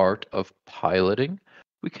by the art of piloting,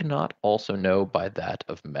 we cannot also know by that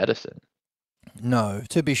of medicine. No,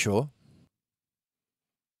 to be sure.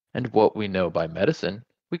 And what we know by medicine,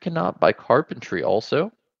 we cannot by carpentry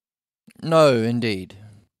also. No, indeed.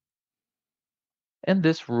 And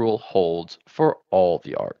this rule holds for all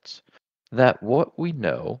the arts, that what we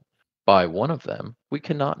know by one of them, we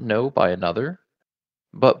cannot know by another.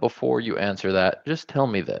 But before you answer that, just tell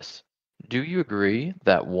me this. Do you agree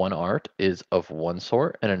that one art is of one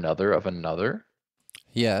sort and another of another?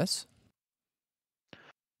 Yes.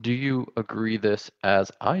 Do you agree this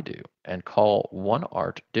as I do, and call one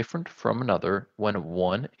art different from another when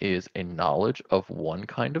one is a knowledge of one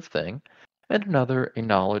kind of thing, and another a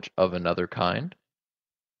knowledge of another kind?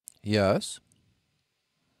 Yes.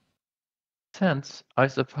 Since, I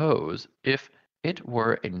suppose, if it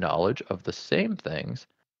were a knowledge of the same things,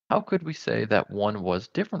 how could we say that one was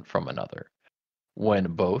different from another, when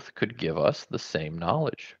both could give us the same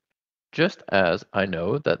knowledge? Just as I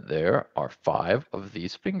know that there are 5 of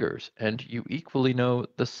these fingers, and you equally know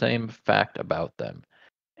the same fact about them.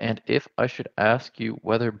 And if I should ask you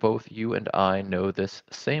whether both you and I know this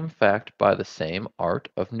same fact by the same art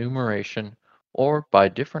of numeration or by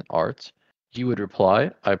different arts, you would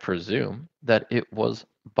reply, I presume, that it was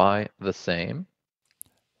by the same.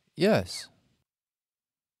 Yes.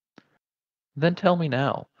 Then tell me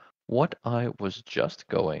now what I was just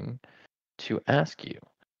going to ask you,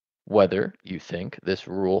 whether you think this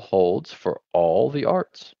rule holds for all the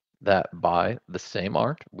arts, that by the same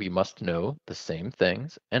art we must know the same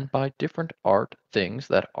things, and by different art things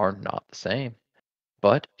that are not the same.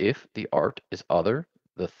 But if the art is other,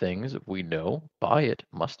 the things we know by it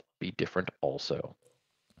must be different also.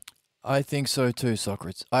 I think so too,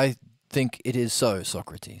 Socrates. I think it is so,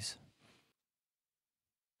 Socrates.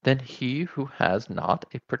 Then he who has not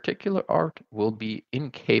a particular art will be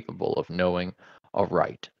incapable of knowing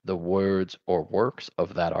aright the words or works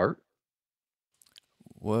of that art.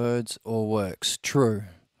 Words or works. True.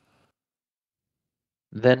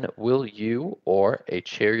 Then will you or a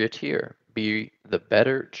charioteer be the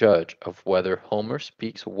better judge of whether Homer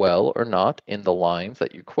speaks well or not in the lines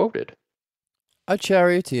that you quoted? A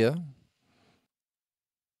charioteer.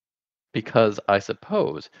 Because I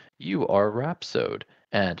suppose you are a rhapsode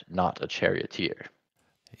and not a charioteer.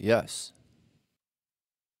 Yes.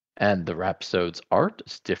 And the rhapsode's art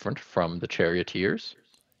is different from the charioteer's.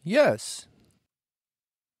 Yes.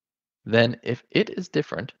 Then, if it is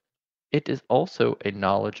different, it is also a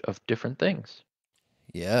knowledge of different things.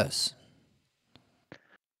 Yes.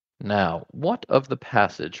 Now, what of the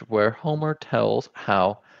passage where Homer tells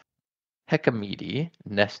how Hecamede,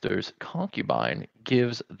 Nestor's concubine,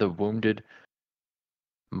 gives the wounded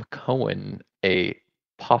Macoan a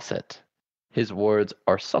posset? His words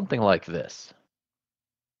are something like this.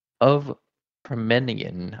 Of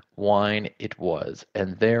Parmenian wine it was,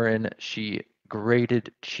 and therein she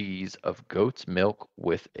grated cheese of goat's milk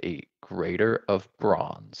with a grater of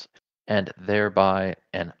bronze, and thereby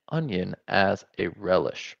an onion as a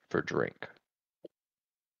relish for drink.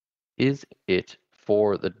 Is it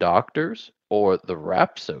for the doctor's or the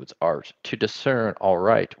rhapsode's art to discern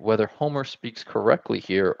aright whether Homer speaks correctly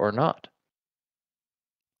here or not?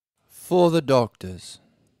 For the doctors.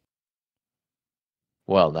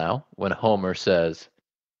 Well, now, when Homer says,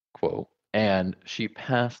 quote, and she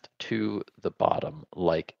passed to the bottom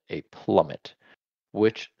like a plummet,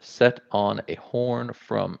 which set on a horn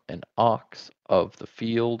from an ox of the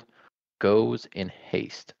field, goes in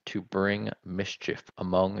haste to bring mischief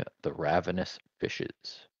among the ravenous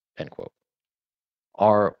fishes. End quote.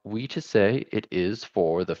 Are we to say it is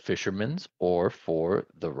for the fisherman's or for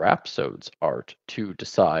the rhapsode's art to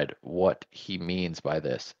decide what he means by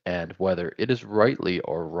this and whether it is rightly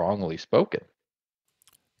or wrongly spoken?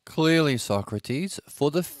 Clearly, Socrates, for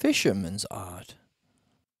the fisherman's art.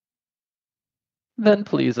 Then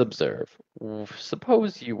please observe.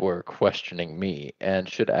 Suppose you were questioning me and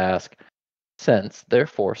should ask, since,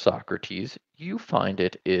 therefore, Socrates, you find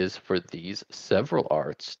it is for these several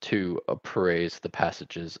arts to appraise the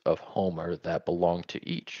passages of Homer that belong to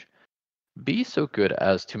each. Be so good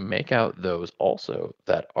as to make out those also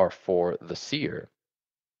that are for the seer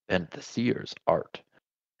and the seer's art,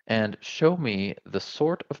 and show me the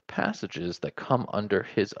sort of passages that come under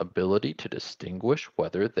his ability to distinguish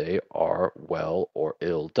whether they are well or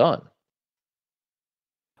ill done.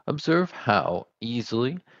 Observe how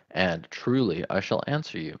easily and truly I shall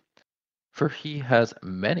answer you. For he has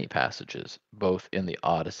many passages, both in the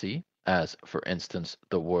Odyssey, as for instance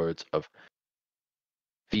the words of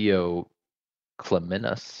Theoclymenus,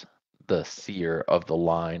 the seer of the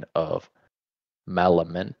line of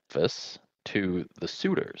Malamemphis, to the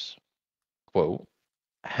suitors, quote,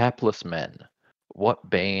 hapless men, what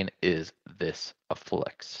bane is this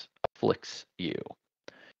afflicts you?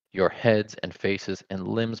 Your heads and faces and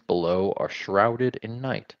limbs below are shrouded in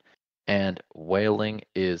night, and wailing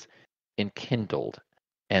is enkindled,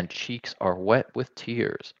 and cheeks are wet with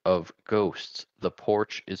tears of ghosts. The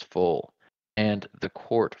porch is full, and the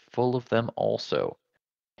court full of them also,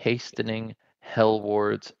 hastening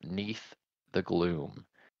hellwards neath the gloom,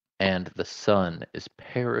 and the sun is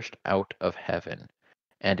perished out of heaven,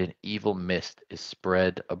 and an evil mist is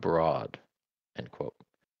spread abroad. End quote.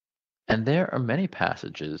 And there are many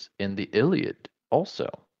passages in the Iliad also,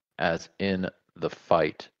 as in the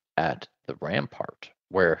fight at the rampart,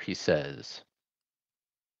 where he says,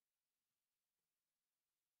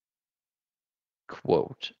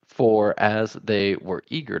 quote, for as they were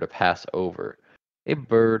eager to pass over, a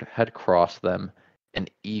bird had crossed them an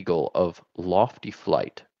eagle of lofty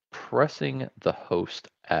flight, pressing the host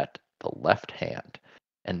at the left hand,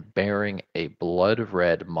 and bearing a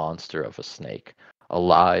blood-red monster of a snake,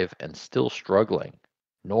 alive and still struggling,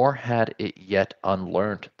 nor had it yet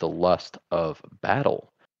unlearnt the lust of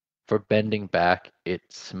battle, for bending back it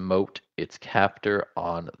smote its captor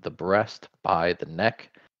on the breast by the neck,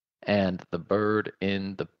 and the bird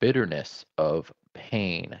in the bitterness of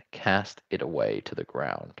pain cast it away to the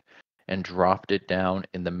ground, and dropped it down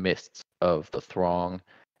in the midst of the throng,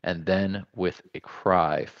 and then with a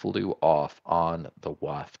cry flew off on the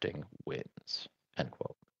wafting winds. End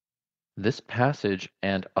quote. This passage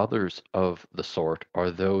and others of the sort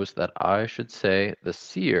are those that I should say the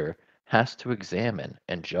seer has to examine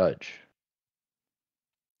and judge.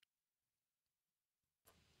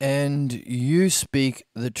 And you speak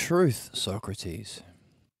the truth, Socrates.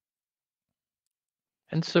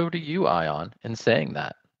 And so do you, Ion, in saying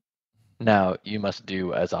that. Now you must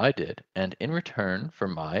do as I did, and in return for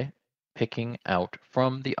my picking out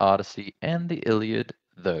from the Odyssey and the Iliad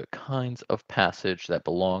the kinds of passage that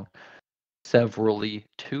belong severally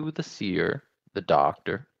to the seer, the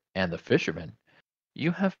doctor, and the fisherman,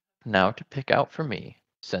 you have now to pick out for me,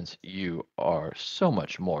 since you are so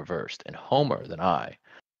much more versed in Homer than I,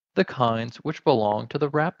 the kinds which belong to the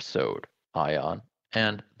rhapsode, Ion,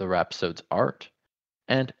 and the rhapsode's art,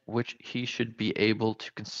 and which he should be able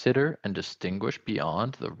to consider and distinguish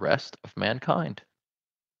beyond the rest of mankind.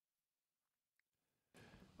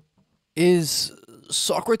 Is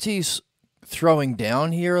Socrates throwing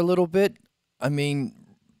down here a little bit? I mean,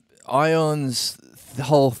 Ion's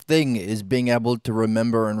whole thing is being able to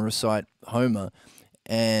remember and recite Homer,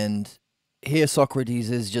 and here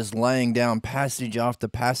Socrates is just laying down passage after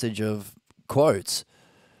passage of quotes.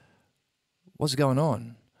 What's going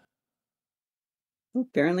on?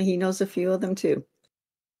 Apparently, he knows a few of them too.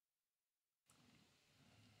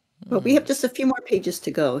 But we have just a few more pages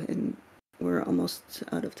to go, and we're almost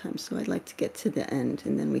out of time. So I'd like to get to the end,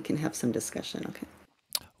 and then we can have some discussion. Okay.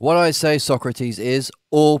 What I say, Socrates, is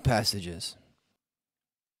all passages.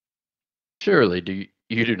 Surely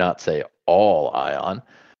you do not say all, Ion.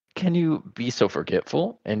 Can you be so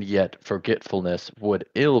forgetful, and yet forgetfulness would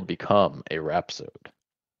ill become a rhapsode?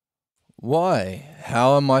 Why?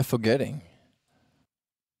 How am I forgetting?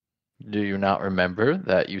 Do you not remember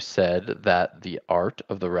that you said that the art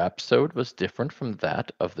of the rhapsode was different from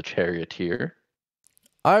that of the charioteer?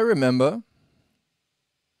 I remember.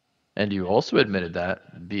 And you also admitted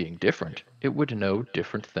that, being different, it would know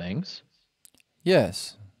different things?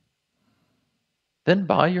 Yes. Then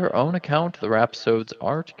by your own account, the rhapsode's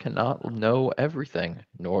art cannot know everything,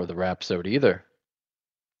 nor the rhapsode either.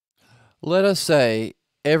 Let us say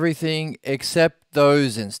everything except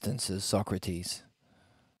those instances, Socrates.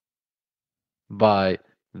 By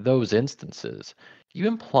those instances, you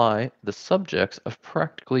imply the subjects of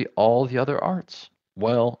practically all the other arts.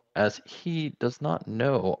 Well, as he does not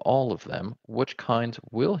know all of them, which kinds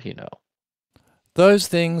will he know? Those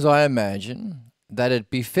things I imagine that it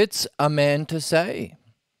befits a man to say,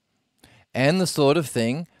 and the sort of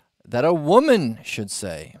thing that a woman should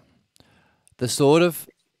say, the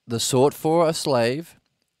sort for a slave,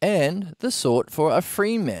 and the sort for a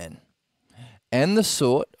free man, and the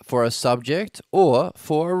sort for a subject or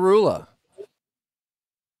for a ruler.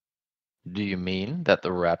 Do you mean that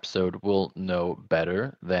the rhapsode will know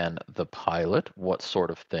better than the pilot what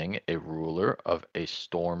sort of thing a ruler of a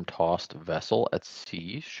storm-tossed vessel at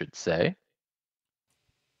sea should say?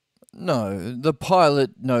 No, the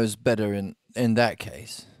pilot knows better in that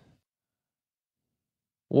case.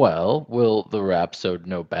 Well, will the rhapsode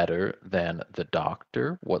know better than the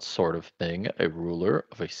doctor what sort of thing a ruler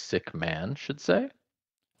of a sick man should say?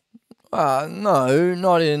 No,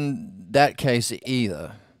 not in that case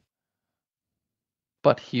either.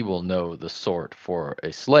 But he will know the sort for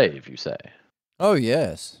a slave, you say. Oh,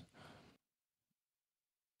 yes.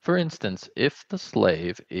 For instance, if the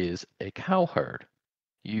slave is a cowherd,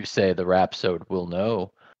 you say the rhapsode will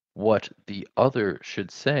know what the other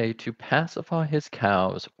should say to pacify his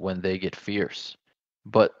cows when they get fierce,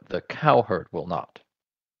 but the cowherd will not.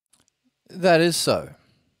 That is so.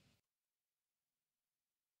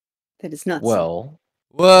 That is not so. Well,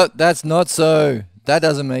 What? That's not so. That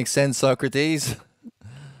doesn't make sense, Socrates.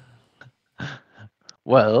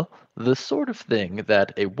 well, the sort of thing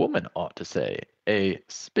that a woman ought to say, a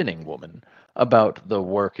spinning woman, about the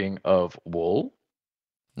working of wool,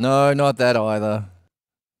 No, not that either.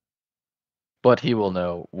 but he will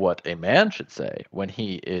know what a man should say when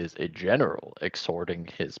he is a general exhorting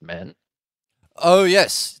his men. Oh,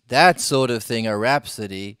 yes, that sort of thing a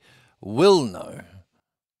rhapsody will know.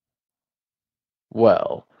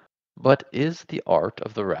 Well, But is the art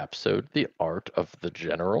of the rhapsode the art of the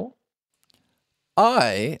general?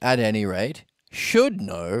 I, at any rate, should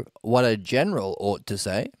know what a general ought to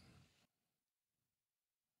say.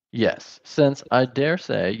 Yes, since I dare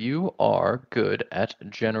say you are good at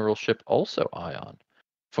generalship also, Ion.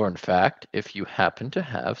 For in fact, if you happen to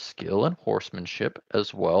have skill in horsemanship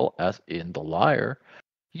as well as in the lyre,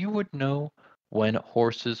 you would know when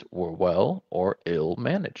horses were well or ill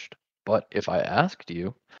managed. But if I asked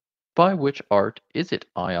you, by which art is it,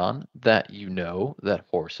 Ion, that you know that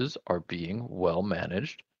horses are being well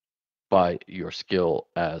managed? By your skill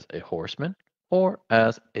as a horseman or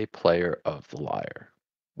as a player of the lyre?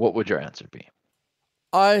 What would your answer be?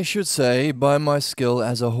 I should say by my skill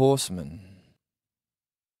as a horseman.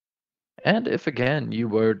 And if again you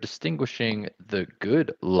were distinguishing the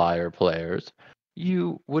good lyre players,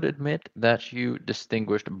 you would admit that you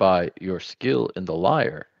distinguished by your skill in the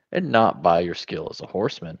lyre and not by your skill as a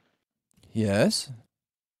horseman. Yes?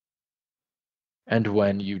 And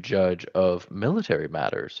when you judge of military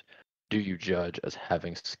matters, do you judge as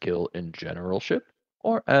having skill in generalship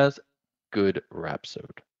or as good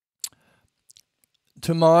rhapsode?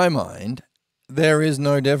 To my mind, there is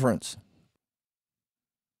no difference.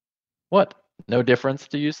 What? No difference,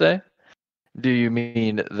 do you say? Do you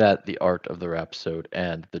mean that the art of the rhapsode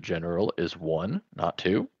and the general is one, not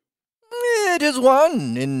two? It is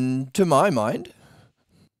one, to my mind.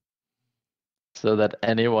 So that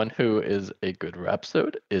anyone who is a good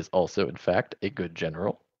rhapsode is also, in fact, a good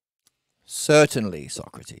general? Certainly,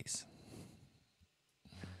 Socrates.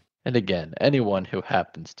 And again, anyone who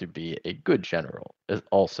happens to be a good general is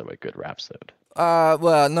also a good rhapsode.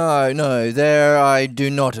 Well, no, there I do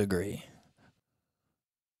not agree.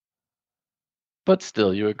 But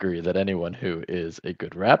still, you agree that anyone who is a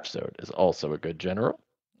good rhapsode is also a good general?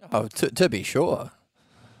 Oh, to be sure.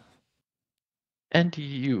 And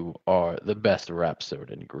you are the best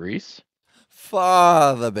rhapsode in Greece.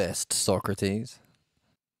 Far the best, Socrates.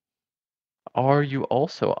 Are you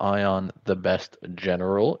also, Ion, the best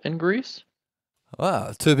general in Greece?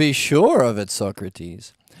 Well, to be sure of it,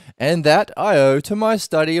 Socrates. And that I owe to my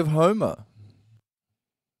study of Homer.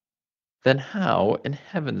 Then how, in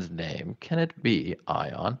heaven's name, can it be,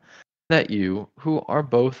 Ion, that you, who are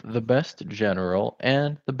both the best general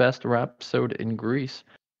and the best rhapsode in Greece,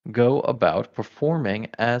 go about performing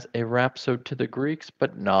as a rhapsode to the Greeks,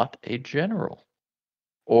 but not a general?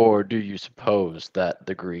 Or do you suppose that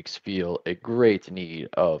the Greeks feel a great need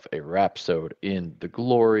of a rhapsode in the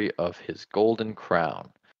glory of his golden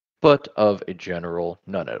crown, but of a general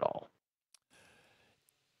none at all?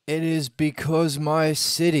 It is because my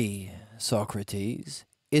city, Socrates,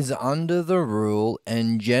 is under the rule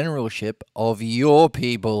and generalship of your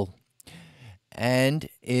people, and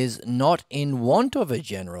is not in want of a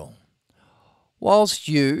general, whilst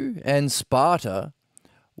you and Sparta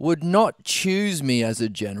would not choose me as a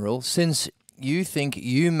general, since you think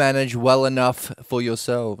you manage well enough for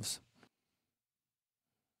yourselves.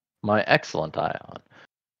 My excellent Ion,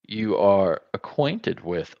 you are acquainted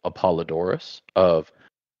with Apollodorus of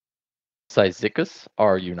Cyzicus,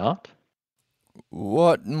 are you not?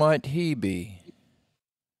 What might he be?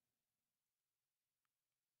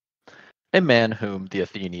 A man whom the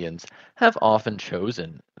Athenians have often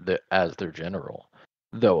chosen as their general,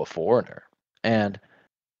 though a foreigner, and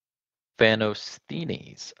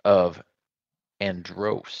Phanosthenes of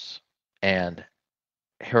Andros, and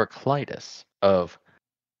Heraclitus of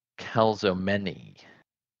Chalzomene,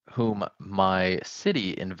 whom my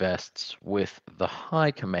city invests with the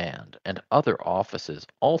high command and other offices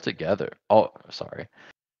altogether. Oh, sorry,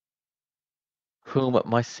 whom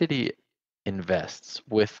my city invests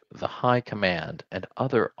with the high command and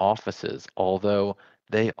other offices, although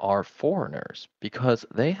they are foreigners, because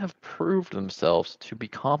they have proved themselves to be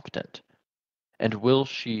competent. And will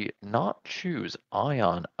she not choose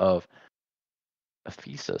Ion of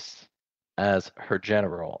Ephesus as her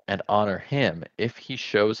general and honor him if he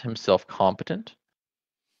shows himself competent?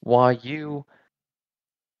 Why, you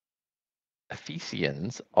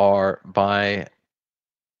Ephesians are by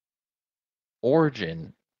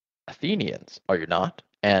origin Athenians, are you not?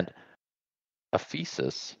 And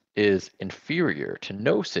Ephesus is inferior to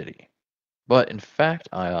no city. But in fact,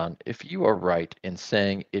 Ion, if you are right in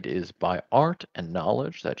saying it is by art and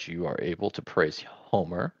knowledge that you are able to praise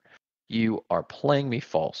Homer, you are playing me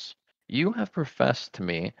false. You have professed to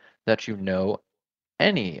me that you know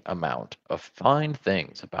any amount of fine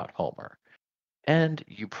things about Homer, and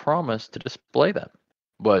you promise to display them.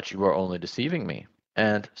 But you are only deceiving me,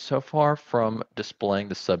 and so far from displaying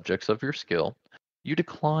the subjects of your skill, you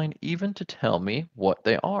decline even to tell me what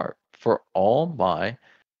they are, for all my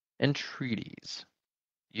entreaties.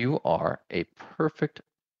 You are a perfect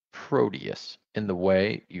Proteus in the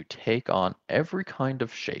way you take on every kind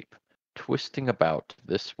of shape, twisting about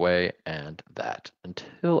this way and that,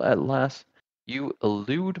 until at last you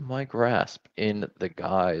elude my grasp in the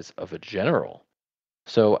guise of a general,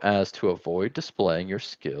 so as to avoid displaying your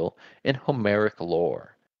skill in Homeric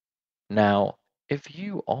lore. Now, if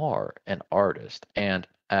you are an artist, and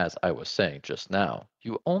as I was saying just now,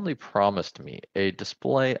 you only promised me a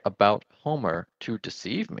display about Homer to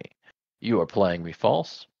deceive me, you are playing me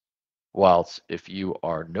false. Whilst if you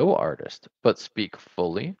are no artist, but speak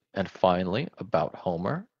fully and finely about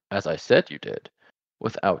Homer, as I said you did,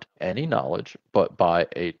 without any knowledge, but by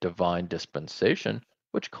a divine dispensation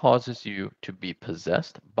which causes you to be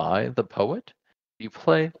possessed by the poet, you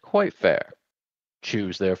play quite fair.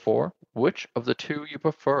 Choose, therefore, which of the two you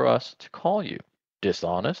prefer us to call you,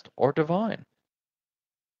 dishonest or divine.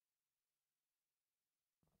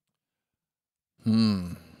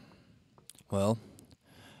 Well,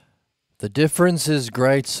 the difference is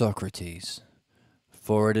great, Socrates,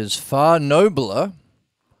 for it is far nobler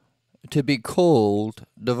to be called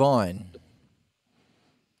divine.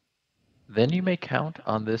 Then you may count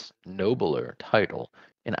on this nobler title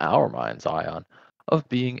in our mind's eye of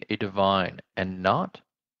being a divine and not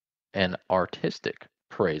an artistic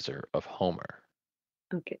praiser of Homer.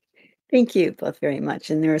 Okay. Thank you both very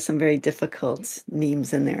much. And there are some very difficult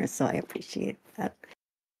names in there, so I appreciate that.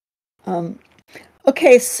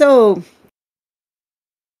 Okay, so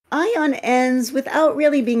Ion ends without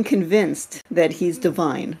really being convinced that he's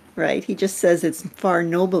divine, right? He just says it's far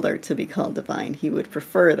nobler to be called divine. He would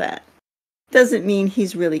prefer that. Doesn't mean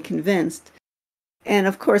he's really convinced. And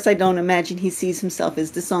of course, I don't imagine he sees himself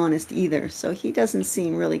as dishonest either. So he doesn't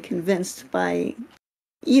seem really convinced by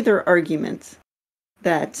either argument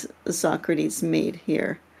that Socrates made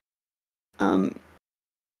here.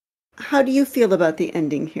 How do you feel about the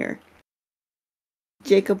ending here?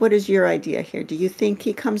 Jacob, what is your idea here? Do you think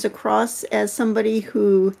he comes across as somebody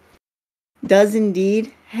who does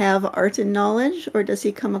indeed have art and knowledge, or does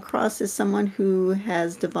he come across as someone who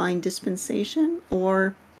has divine dispensation,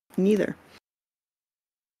 or neither?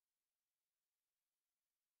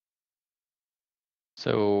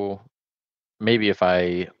 So maybe if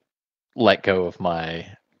I let go of my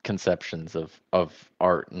conceptions of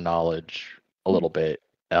art and knowledge a little bit,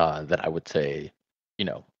 then I would say,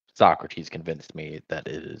 Socrates convinced me that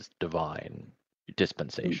it is divine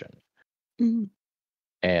dispensation. Mm-hmm.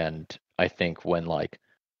 And I think when like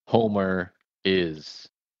Homer is,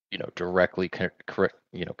 directly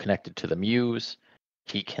connected to the muse,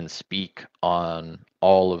 he can speak on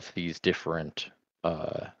all of these different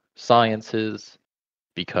sciences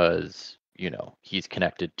because, he's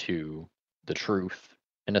connected to the truth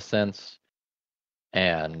in a sense.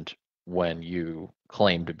 And when you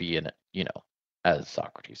claim to be as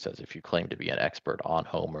Socrates says, if you claim to be an expert on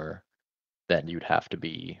Homer, then you'd have to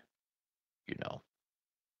be, you know,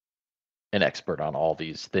 an expert on all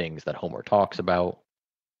these things that Homer talks about,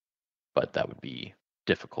 but that would be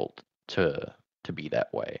difficult to be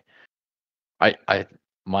that way. I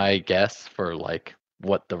my guess for like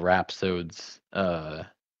what the rhapsodes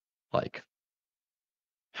like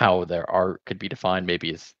how their art could be defined maybe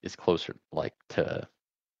is closer like to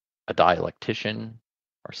a dialectician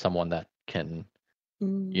or someone that can, you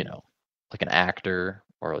Mm-hmm. know, like an actor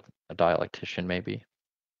or a dialectician maybe.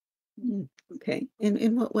 Okay.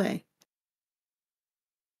 In what way?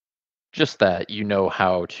 Just that you know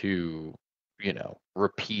how to,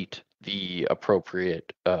 repeat the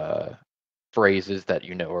appropriate phrases that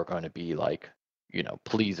you know are going to be like,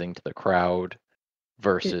 pleasing to the crowd It,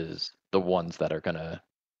 versus the ones that are going to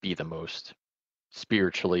be the most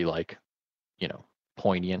spiritually like, you know,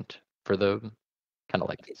 poignant for them, kind of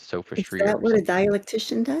like is sophistry that or what a something.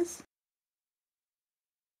 dialectician does?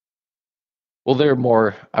 Well, they're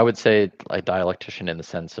more, I would say, a dialectician in the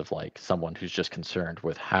sense of like someone who's just concerned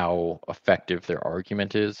with how effective their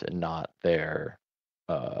argument is and not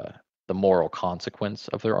uh, the moral consequence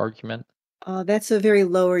of their argument. That's a very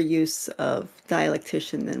lower use of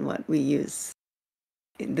dialectician than what we use,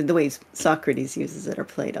 the way Socrates uses it or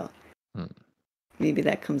Plato. Hmm. Maybe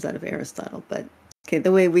that comes out of Aristotle, but okay,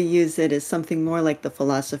 the way we use it is something more like the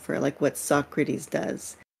philosopher, like what Socrates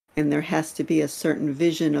does. And there has to be a certain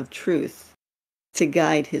vision of truth to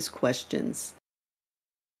guide his questions.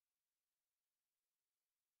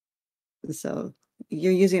 So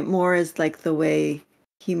you're using it more as like the way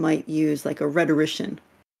he might use like a rhetorician.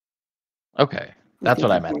 Okay, You that's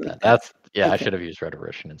what think I of meant more like then. that. Yeah, I Okay. should have used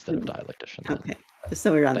rhetorician instead of Mm, dialectician then. okay.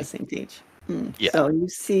 So we're on the Thank same you. page. Yeah, So you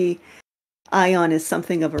see Ion as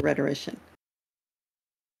something of a rhetorician.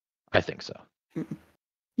 I think so. Mm.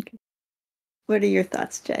 Okay. What are your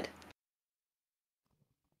thoughts, Jed?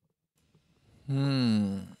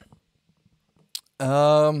 Um,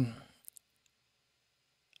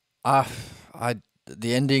 I,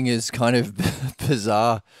 the ending is kind of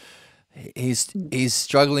bizarre. He's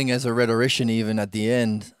struggling as a rhetorician even at the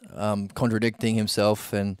end, contradicting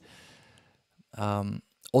himself, and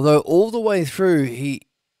although all the way through he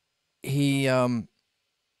he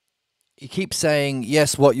keeps saying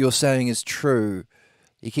yes, what you're saying is true.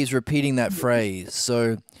 He keeps repeating that phrase,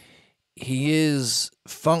 so he is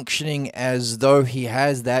functioning as though he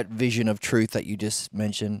has that vision of truth that you just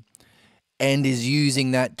mentioned, and is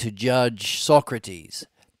using that to judge Socrates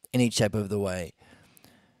in each step of the way.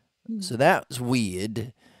 So that's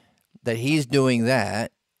weird that he's doing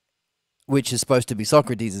that, which is supposed to be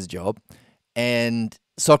Socrates' job, and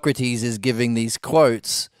Socrates is giving these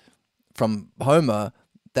quotes from Homer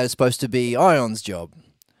that is supposed to be Ion's job.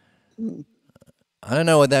 I don't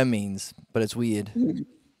know what that means, but it's weird.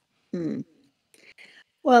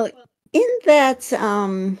 Well, in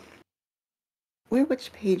that,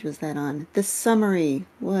 which page was that on? The summary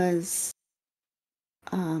was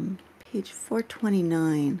page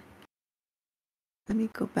 429. Let me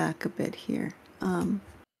go back a bit here. Oh,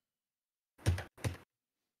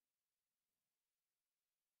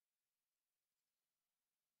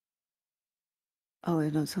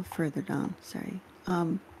 no, so further down. Sorry.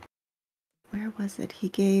 Where was it? He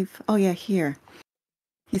gave. Oh yeah, here.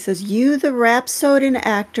 He says, "You, the rhapsode and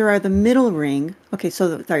actor, are the middle ring." Okay,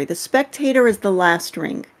 so sorry. The spectator is the last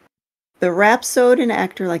ring. The rhapsode and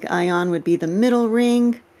actor, like Ion, would be the middle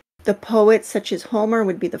ring. The poet, such as Homer,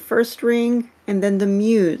 would be the first ring, and then the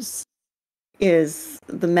muse is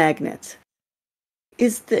the magnet.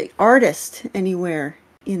 Is the artist anywhere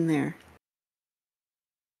in there?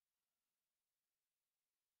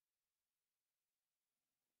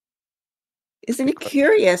 Isn't it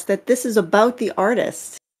curious that this is about the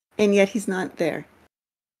artist, and yet he's not there?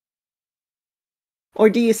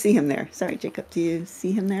 Or do you see him there? Sorry, Jacob, do you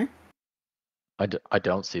see him there? I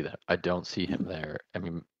don't see that. I don't see him there. I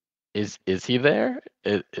mean, is he there?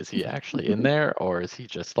 Is he actually in there, or is he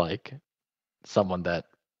just like someone that,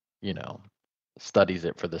 you know, studies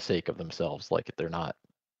it for the sake of themselves, like they're not,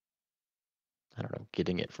 I don't know,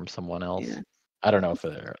 getting it from someone else? Yeah. I don't know if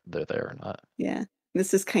they're there or not. Yeah.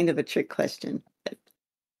 This is kind of a trick question.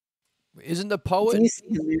 Isn't the Do poet you see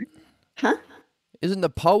him there? Huh? isn't the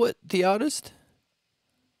poet the artist?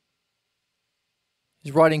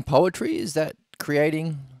 He's writing poetry. Is that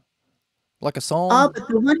creating like a Oh, song? but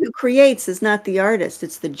the one who creates is not the artist,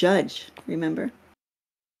 it's the judge, remember?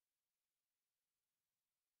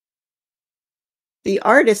 The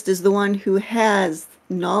artist is the one who has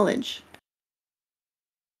knowledge.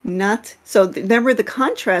 Not so remember the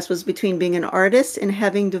contrast was between being an artist and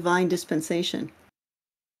having divine dispensation.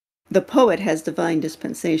 The poet has divine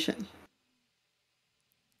dispensation.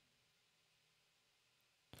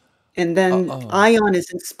 And then Ion is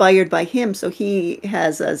inspired by him, so he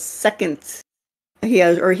has a second he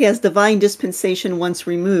has divine dispensation once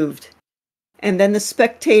removed. And then the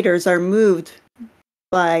spectators are moved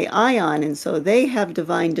by Ion, and so they have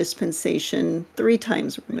divine dispensation 3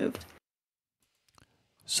 times removed.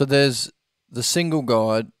 So there's the single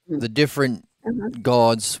god, the different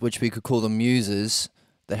gods, which we could call them muses,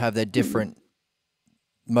 that have their different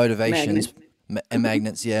motivations and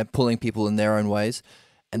magnets, yeah, pulling people in their own ways.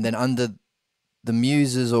 And then under the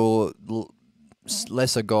muses or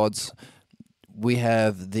lesser gods, we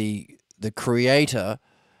have the creator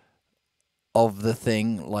of the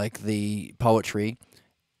thing, like the poetry,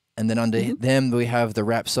 and then under them we have the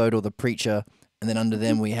rhapsode or the preacher, and then under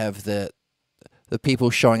them we have the people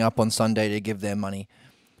showing up on Sunday to give their money.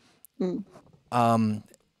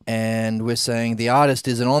 And we're saying the artist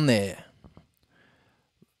isn't on there.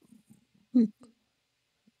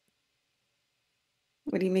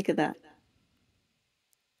 What do you make of that?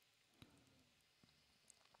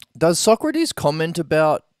 Does Socrates comment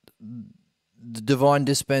about the divine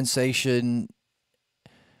dispensation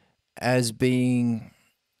as being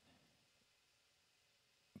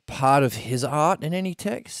part of his art in any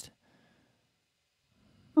text?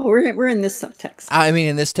 Oh, we're in this subtext. I mean,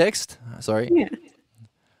 in this text? Sorry. Yeah.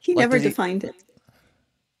 He Like, never defined it.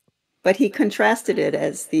 But he contrasted it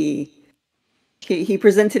as he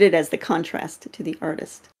presented it as the contrast to the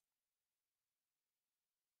artist.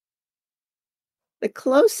 The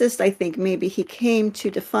closest I think maybe he came to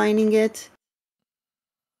defining it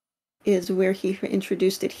is where he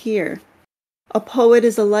introduced it here. A poet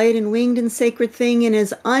is a light and winged and sacred thing and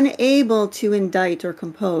is unable to indite or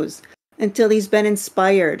compose until he's been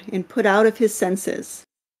inspired and put out of his senses.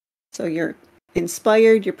 So you're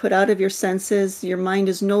inspired, you're put out of your senses, your mind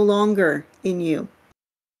is no longer in you.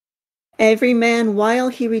 Every man, while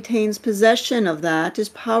he retains possession of that, is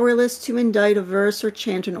powerless to indite a verse or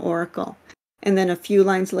chant an oracle. And then a few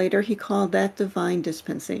lines later, he called that divine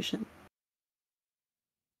dispensation.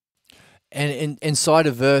 And inside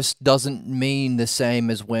a verse doesn't mean the same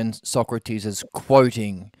as when Socrates is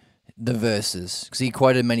quoting the verses, because he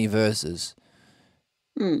quoted many verses.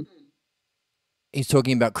 Mm. He's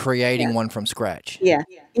talking about Yeah. creating one from scratch. Yeah.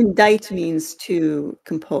 Indite means to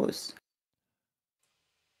compose.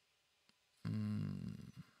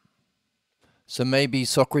 So maybe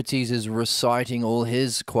Socrates is reciting all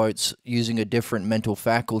his quotes using a different mental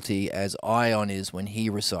faculty as Ion is when he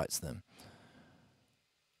recites them.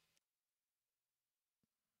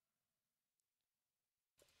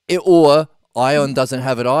 Or Ion doesn't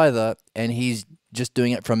have it either, and he's just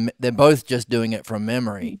doing it from. They're both just doing it from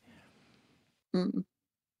memory. Mm.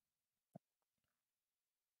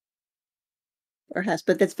 Perhaps,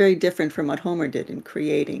 but that's very different from what Homer did in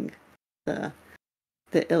creating the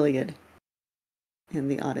Iliad and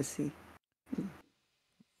the Odyssey.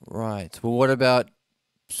 Right. Well, what about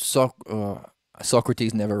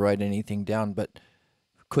Socrates? Never wrote anything down, but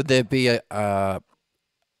could there be a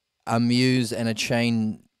muse and a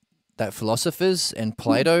chain that philosophers and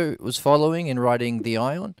Plato was following in writing the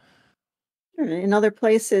Ion? In other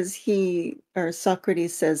places,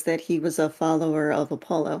 Socrates says that he was a follower of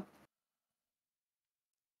Apollo.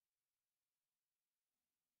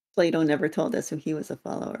 Plato never told us who he was a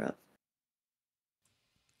follower of.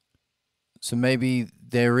 So maybe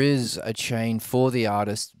there is a chain for the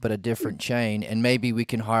artist, but a different chain, and maybe we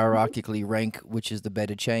can hierarchically rank which is the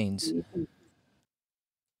better chains.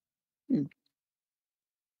 Mm.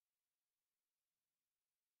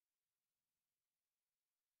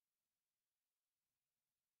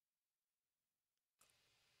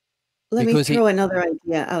 Let me Because throw another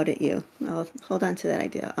idea out at you. I'll hold on to that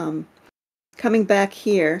idea. Coming back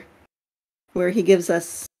here, where he gives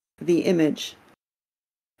us the image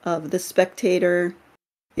of the spectator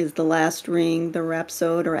is the last ring, the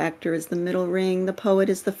rhapsode or actor is the middle ring, the poet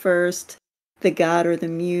is the first, the god or the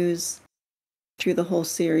muse through the whole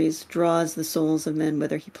series draws the souls of men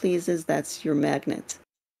whether he pleases. That's your magnet.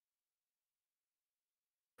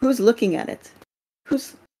 Who's looking at it?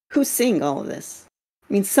 Who's seeing all of this?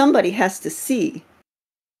 I mean, somebody has to see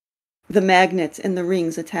the magnet and the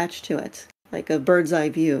rings attached to it, like a bird's eye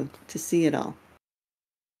view to see it all.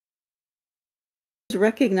 Who's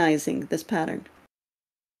recognizing this pattern?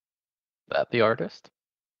 That the artist?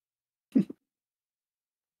 Okay.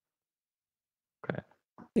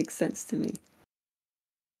 Makes sense to me.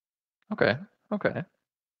 Okay. Okay.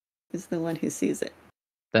 Is the one who sees it.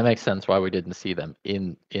 That makes sense why we didn't see them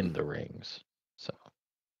in the rings. So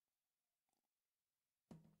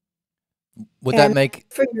would that And make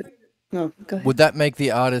no, go ahead. would that make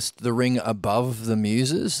the artist the ring above the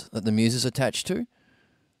muses that the muses attached to?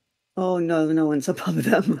 Oh no, no one's above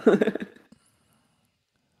them.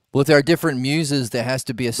 Well, if there are different muses, there has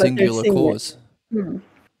to be a But they're singular seeing it. cause. Hmm.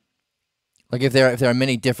 Like if there are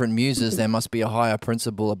many different muses, there must be a higher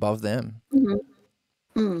principle above them. Mhm.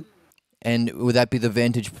 Mm. And would that be the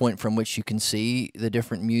vantage point from which you can see the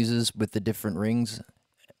different muses with the different rings?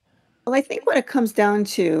 Well, I think what it comes down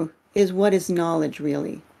to is what is knowledge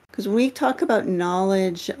really? Because when we talk about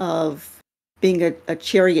knowledge of being a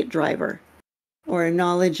chariot driver, or a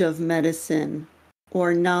knowledge of medicine,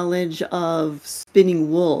 or knowledge of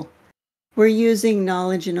spinning wool, we're using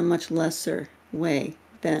knowledge in a much lesser way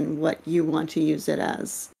than what you want to use it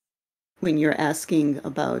as when you're asking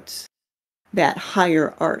about that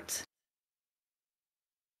higher art.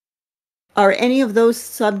 Are any of those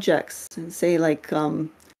subjects, say like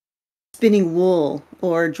spinning wool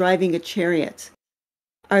or driving a chariot,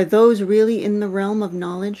 are those really in the realm of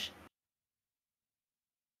knowledge?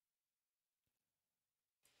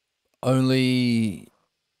 Only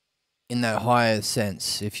in that higher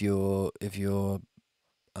sense. If you're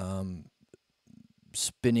um,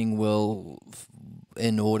 spinning wool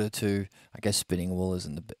in order to, I guess spinning wool is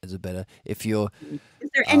a better. If you're Is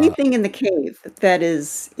there uh, anything in the cave that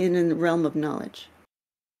is in the realm of knowledge?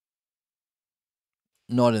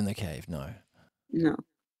 not in the cave, no. No.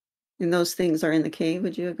 And those things are in the cave,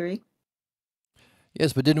 would you agree?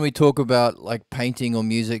 Yes, but didn't we talk about like painting or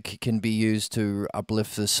music can be used to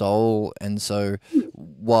uplift the soul? And so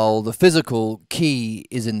while the physical key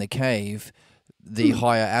is in the cave, the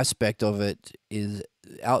higher aspect of it is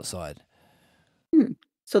outside. Hmm.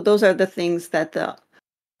 So those are the things that the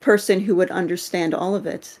person who would understand all of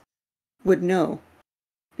it would know,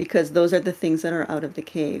 because those are the things that are out of the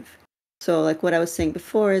cave. So like what I was saying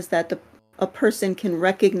before is that a person can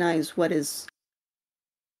recognize what is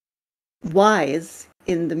wise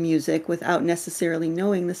in the music without necessarily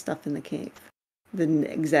knowing the stuff in the cave,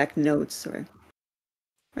 the exact notes or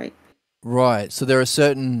right. Right. So there are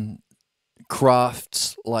certain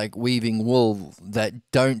crafts like weaving wool that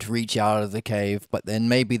don't reach out of the cave, but then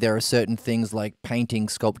maybe there are certain things like painting,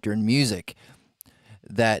 sculpture, and music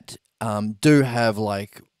that do have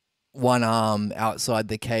like one arm outside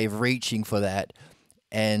the cave reaching for that.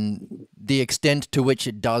 And the extent to which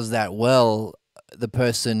it does that well, the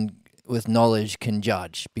person with knowledge can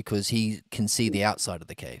judge because he can see the outside of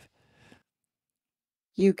the cave.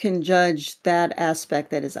 You can judge that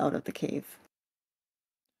aspect that is out of the cave.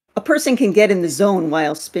 A person can get in the zone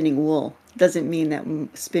while spinning wool. Doesn't mean that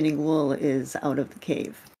spinning wool is out of the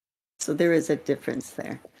cave. So there is a difference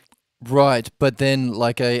there. Right, but then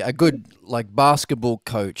like a good like basketball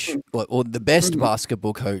coach or the best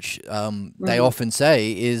basketball coach, they often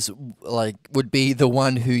say is like would be the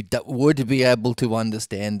one who would be able to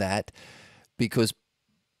understand that because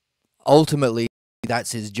ultimately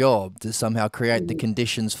that's his job to somehow create the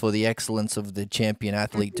conditions for the excellence of the champion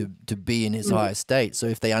athlete to be in his highest state. So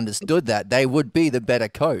if they understood that, they would be the better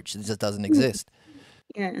coach. It just doesn't exist.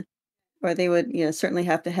 Yeah. Or they would, certainly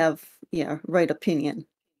have to have, right opinion,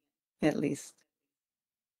 at least.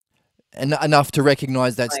 And enough to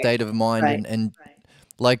recognize that Right. state of mind Right. and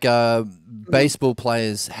like baseball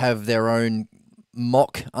players have their own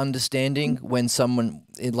mock understanding when someone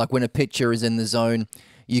like when a pitcher is in the zone,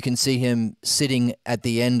 you can see him sitting at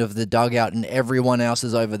the end of the dugout and everyone else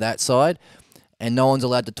is over that side and no one's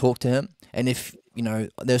allowed to talk to him. And if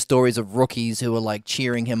there's stories of rookies who are like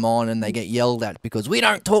cheering him on and they get yelled at because we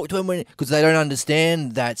don't talk to him because they don't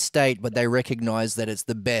understand that state, but they recognize that it's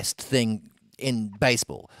the best thing in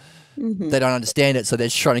baseball. They don't understand it, so they're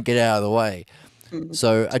just trying to get out of the way.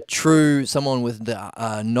 So someone with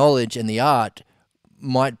the knowledge and the art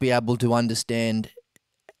might be able to understand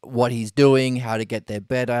what he's doing, how to get there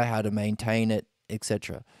better, how to maintain it,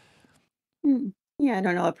 etc. Yeah, I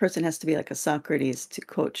don't know. A person has to be like a Socrates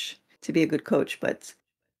to be a good coach, but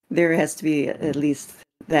there has to be at least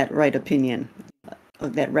that right opinion,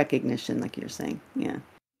 of that recognition, like you're saying. Yeah.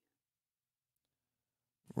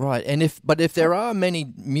 Right, and if there are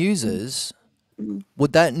many muses, Mhm.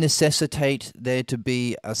 would that necessitate there to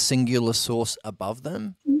be a singular source above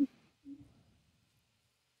them?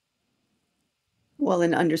 Well,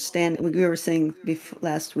 and understand, we were saying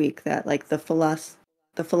last week that like the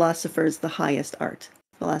philosopher is the highest art.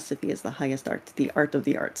 Philosophy is the highest art, the art of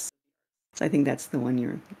the arts. So I think that's the one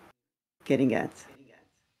you're getting at. And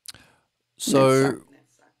that's So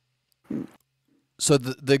so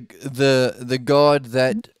the god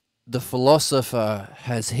that the philosopher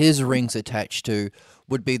has his rings attached to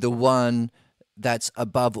would be the one that's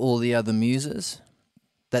above all the other muses,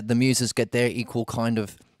 that the muses get their equal kind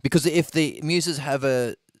of, because if the muses have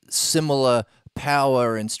a similar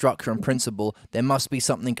power and structure and principle, there must be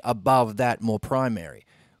something above that more primary.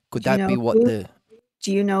 Could do you that be know what who the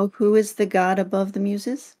do you know who is the god above the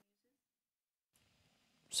muses?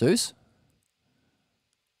 Zeus?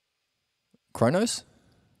 Kronos?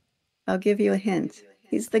 I'll give you a hint.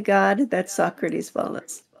 He's the god that Socrates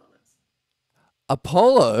follows.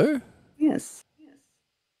 Apollo? Yes,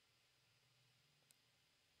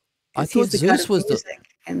 I because he's thought the god Zeus of was the. music,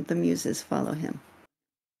 and the muses follow him.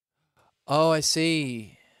 Oh, I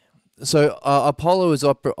see. So Apollo is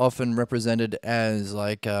often represented as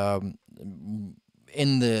like in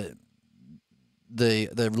the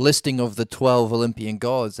listing of the 12 Olympian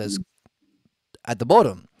gods as at the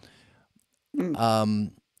bottom.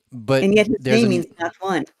 Mm. But And yet his there's name means not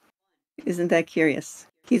one. Isn't that curious?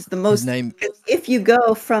 He's the his most, name. if you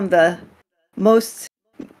go from the most,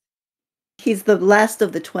 he's the last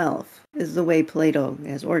of the 12, is the way Plato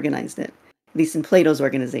has organized it. At least in Plato's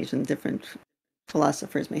organization, different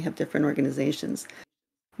philosophers may have different organizations.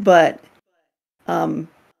 But um,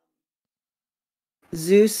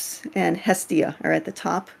 Zeus and Hestia are at the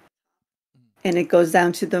top, and it goes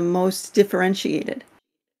down to the most differentiated,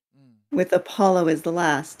 with Apollo as the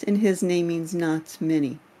last, and his name means not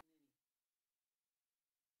many.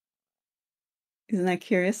 Isn't that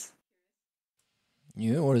curious?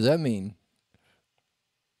 Yeah, what does that mean?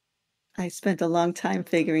 I spent a long time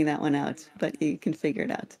figuring that one out, but you can figure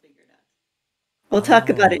it out. We'll talk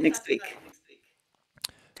about it Oh, next week.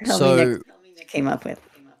 Tell me next so what you came up with.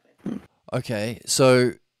 okay,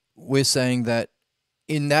 so we're saying that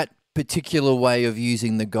in that particular way of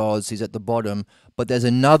using the gods, he's at the bottom, but there's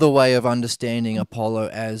another way of understanding Apollo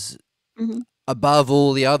as Mhm. above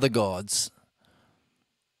all the other gods.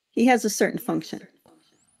 He has a certain function,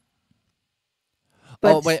 Oh,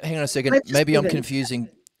 but wait, hang on a second. let's just leave it at that.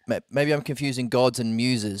 maybe I'm confusing gods and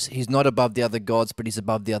muses. He's not above the other gods, but he's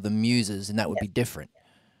above the other muses, and that would Yes. be different.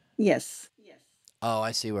 Yes. Oh,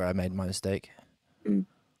 I see where I made my mistake. Mm.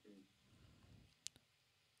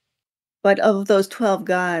 But of those 12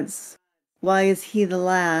 gods, why is he the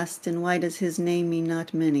last, and why does his name mean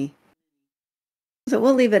not many? So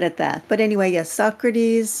we'll leave it at that. But anyway, yes,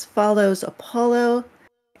 Socrates follows Apollo,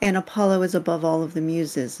 and Apollo is above all of the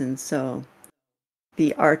muses. And so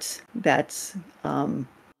the art that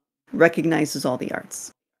recognizes all the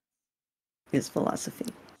arts is philosophy.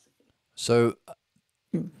 So,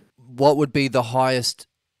 Mm. what would be the highest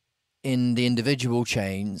in the individual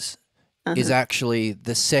chains is Uh-huh. actually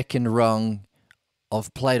the second rung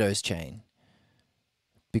of Plato's chain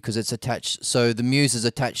because it's attached. So the muse is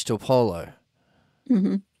attached to Apollo.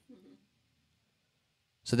 Mm-hmm.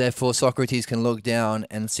 So therefore, Socrates can look down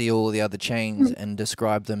and see all the other chains and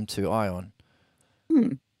describe them to Ion.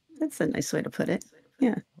 Hmm. That's a nice way to put it.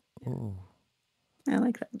 Yeah. Ooh. I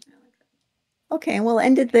like that. Okay, and we'll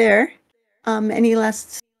end it there. Any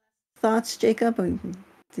last thoughts, Jacob? We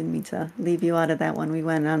didn't mean to leave you out of that one. We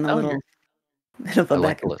went on a Oh, little bit of a I like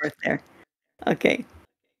back the and list. forth there. Okay.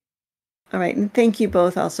 All right, and thank you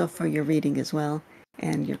both also for your reading as well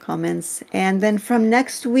and your comments. And then from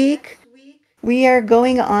next week, we are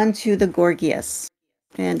going on to the Gorgias.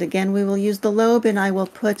 And again, we will use the Loeb, and I will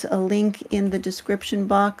put a link in the description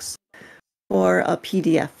box for a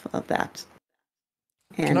PDF of that.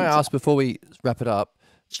 Can I And ask before we wrap it up?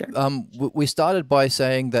 sure. We started by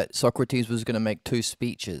saying that Socrates was going to make two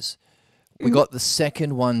speeches. We Mhm. got the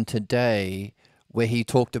second one today where he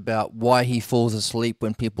talked about why he falls asleep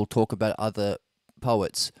when people talk about other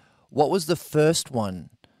poets. What was the first one?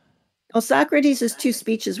 Well, Socrates' two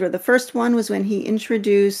speeches were the first one was when he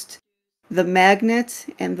introduced the magnet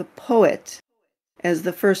and the poet as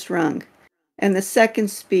the first rung. And the second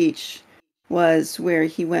speech was where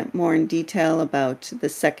he went more in detail about the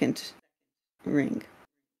second ring.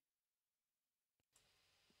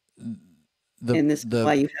 The And this is the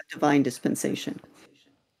why you have divine dispensation.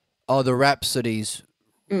 the Rhapsodies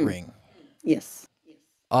Mm, ring. yes.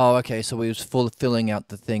 Oh, okay. So he was filling out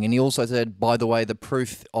the thing, and he also said, "By the way, the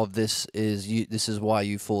proof of this is you. This is why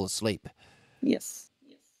you fall asleep." Yes.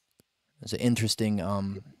 It's an interesting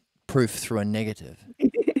proof through a negative.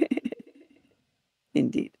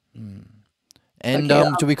 Indeed. And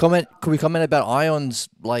Okay. do we comment? Could we comment about Ion's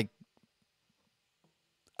like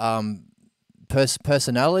um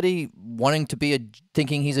personality, wanting to be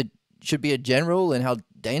thinking he's a should be a general, and how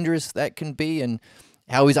dangerous that can be, and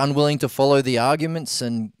how he's unwilling to follow the arguments,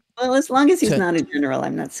 and Well, as long as he's to, not a general,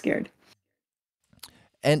 I'm not scared.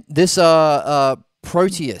 and this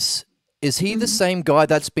Proteus, is he the Mhm. same guy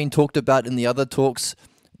that's been talked about in the other talks?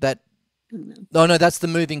 That no, that's the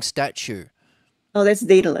moving statue. Oh, that's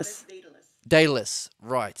Daedalus. Daedalus,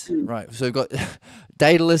 right, Mm. right. So we've got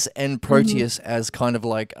Daedalus and Mhm. Proteus as kind of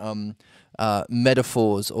like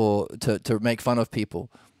metaphors or to make fun of people.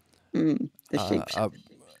 The Uh, shapeshifter. uh,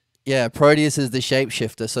 yeah, Proteus is the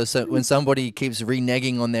shapeshifter. So when somebody keeps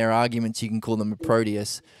reneging on their arguments, you can call them a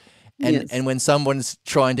Proteus. Yes. And when someone's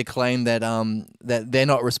trying to claim that that they're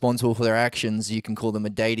not responsible for their actions, you can call them a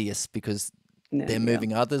Daidius because There they're you go.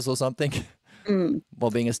 moving others or something Mm,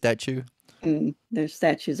 while being a statue. their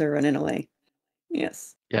statues are running away.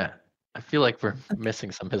 Yes. Yeah. I feel like we're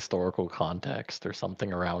missing some historical context or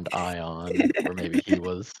something around Ion, where maybe he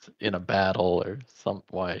was in a battle or some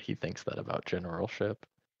why he thinks that about generalship.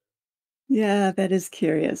 Yeah, that is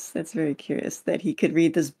curious. That's very curious that he could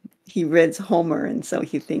read this. He reads Homer, and so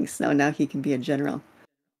he thinks, no, now he can be a general.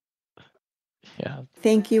 Yeah.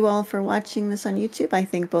 Thank you all for watching this on YouTube. I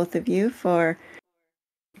thank both of you for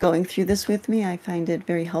going through this with me. I find it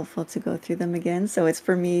very helpful to go through them again, so it's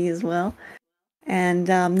for me as well. And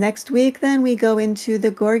next week, then, we go into the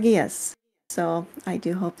Gorgias. So I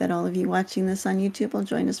do hope that all of you watching this on YouTube will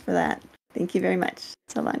join us for that. Thank you very much.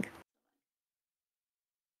 So long.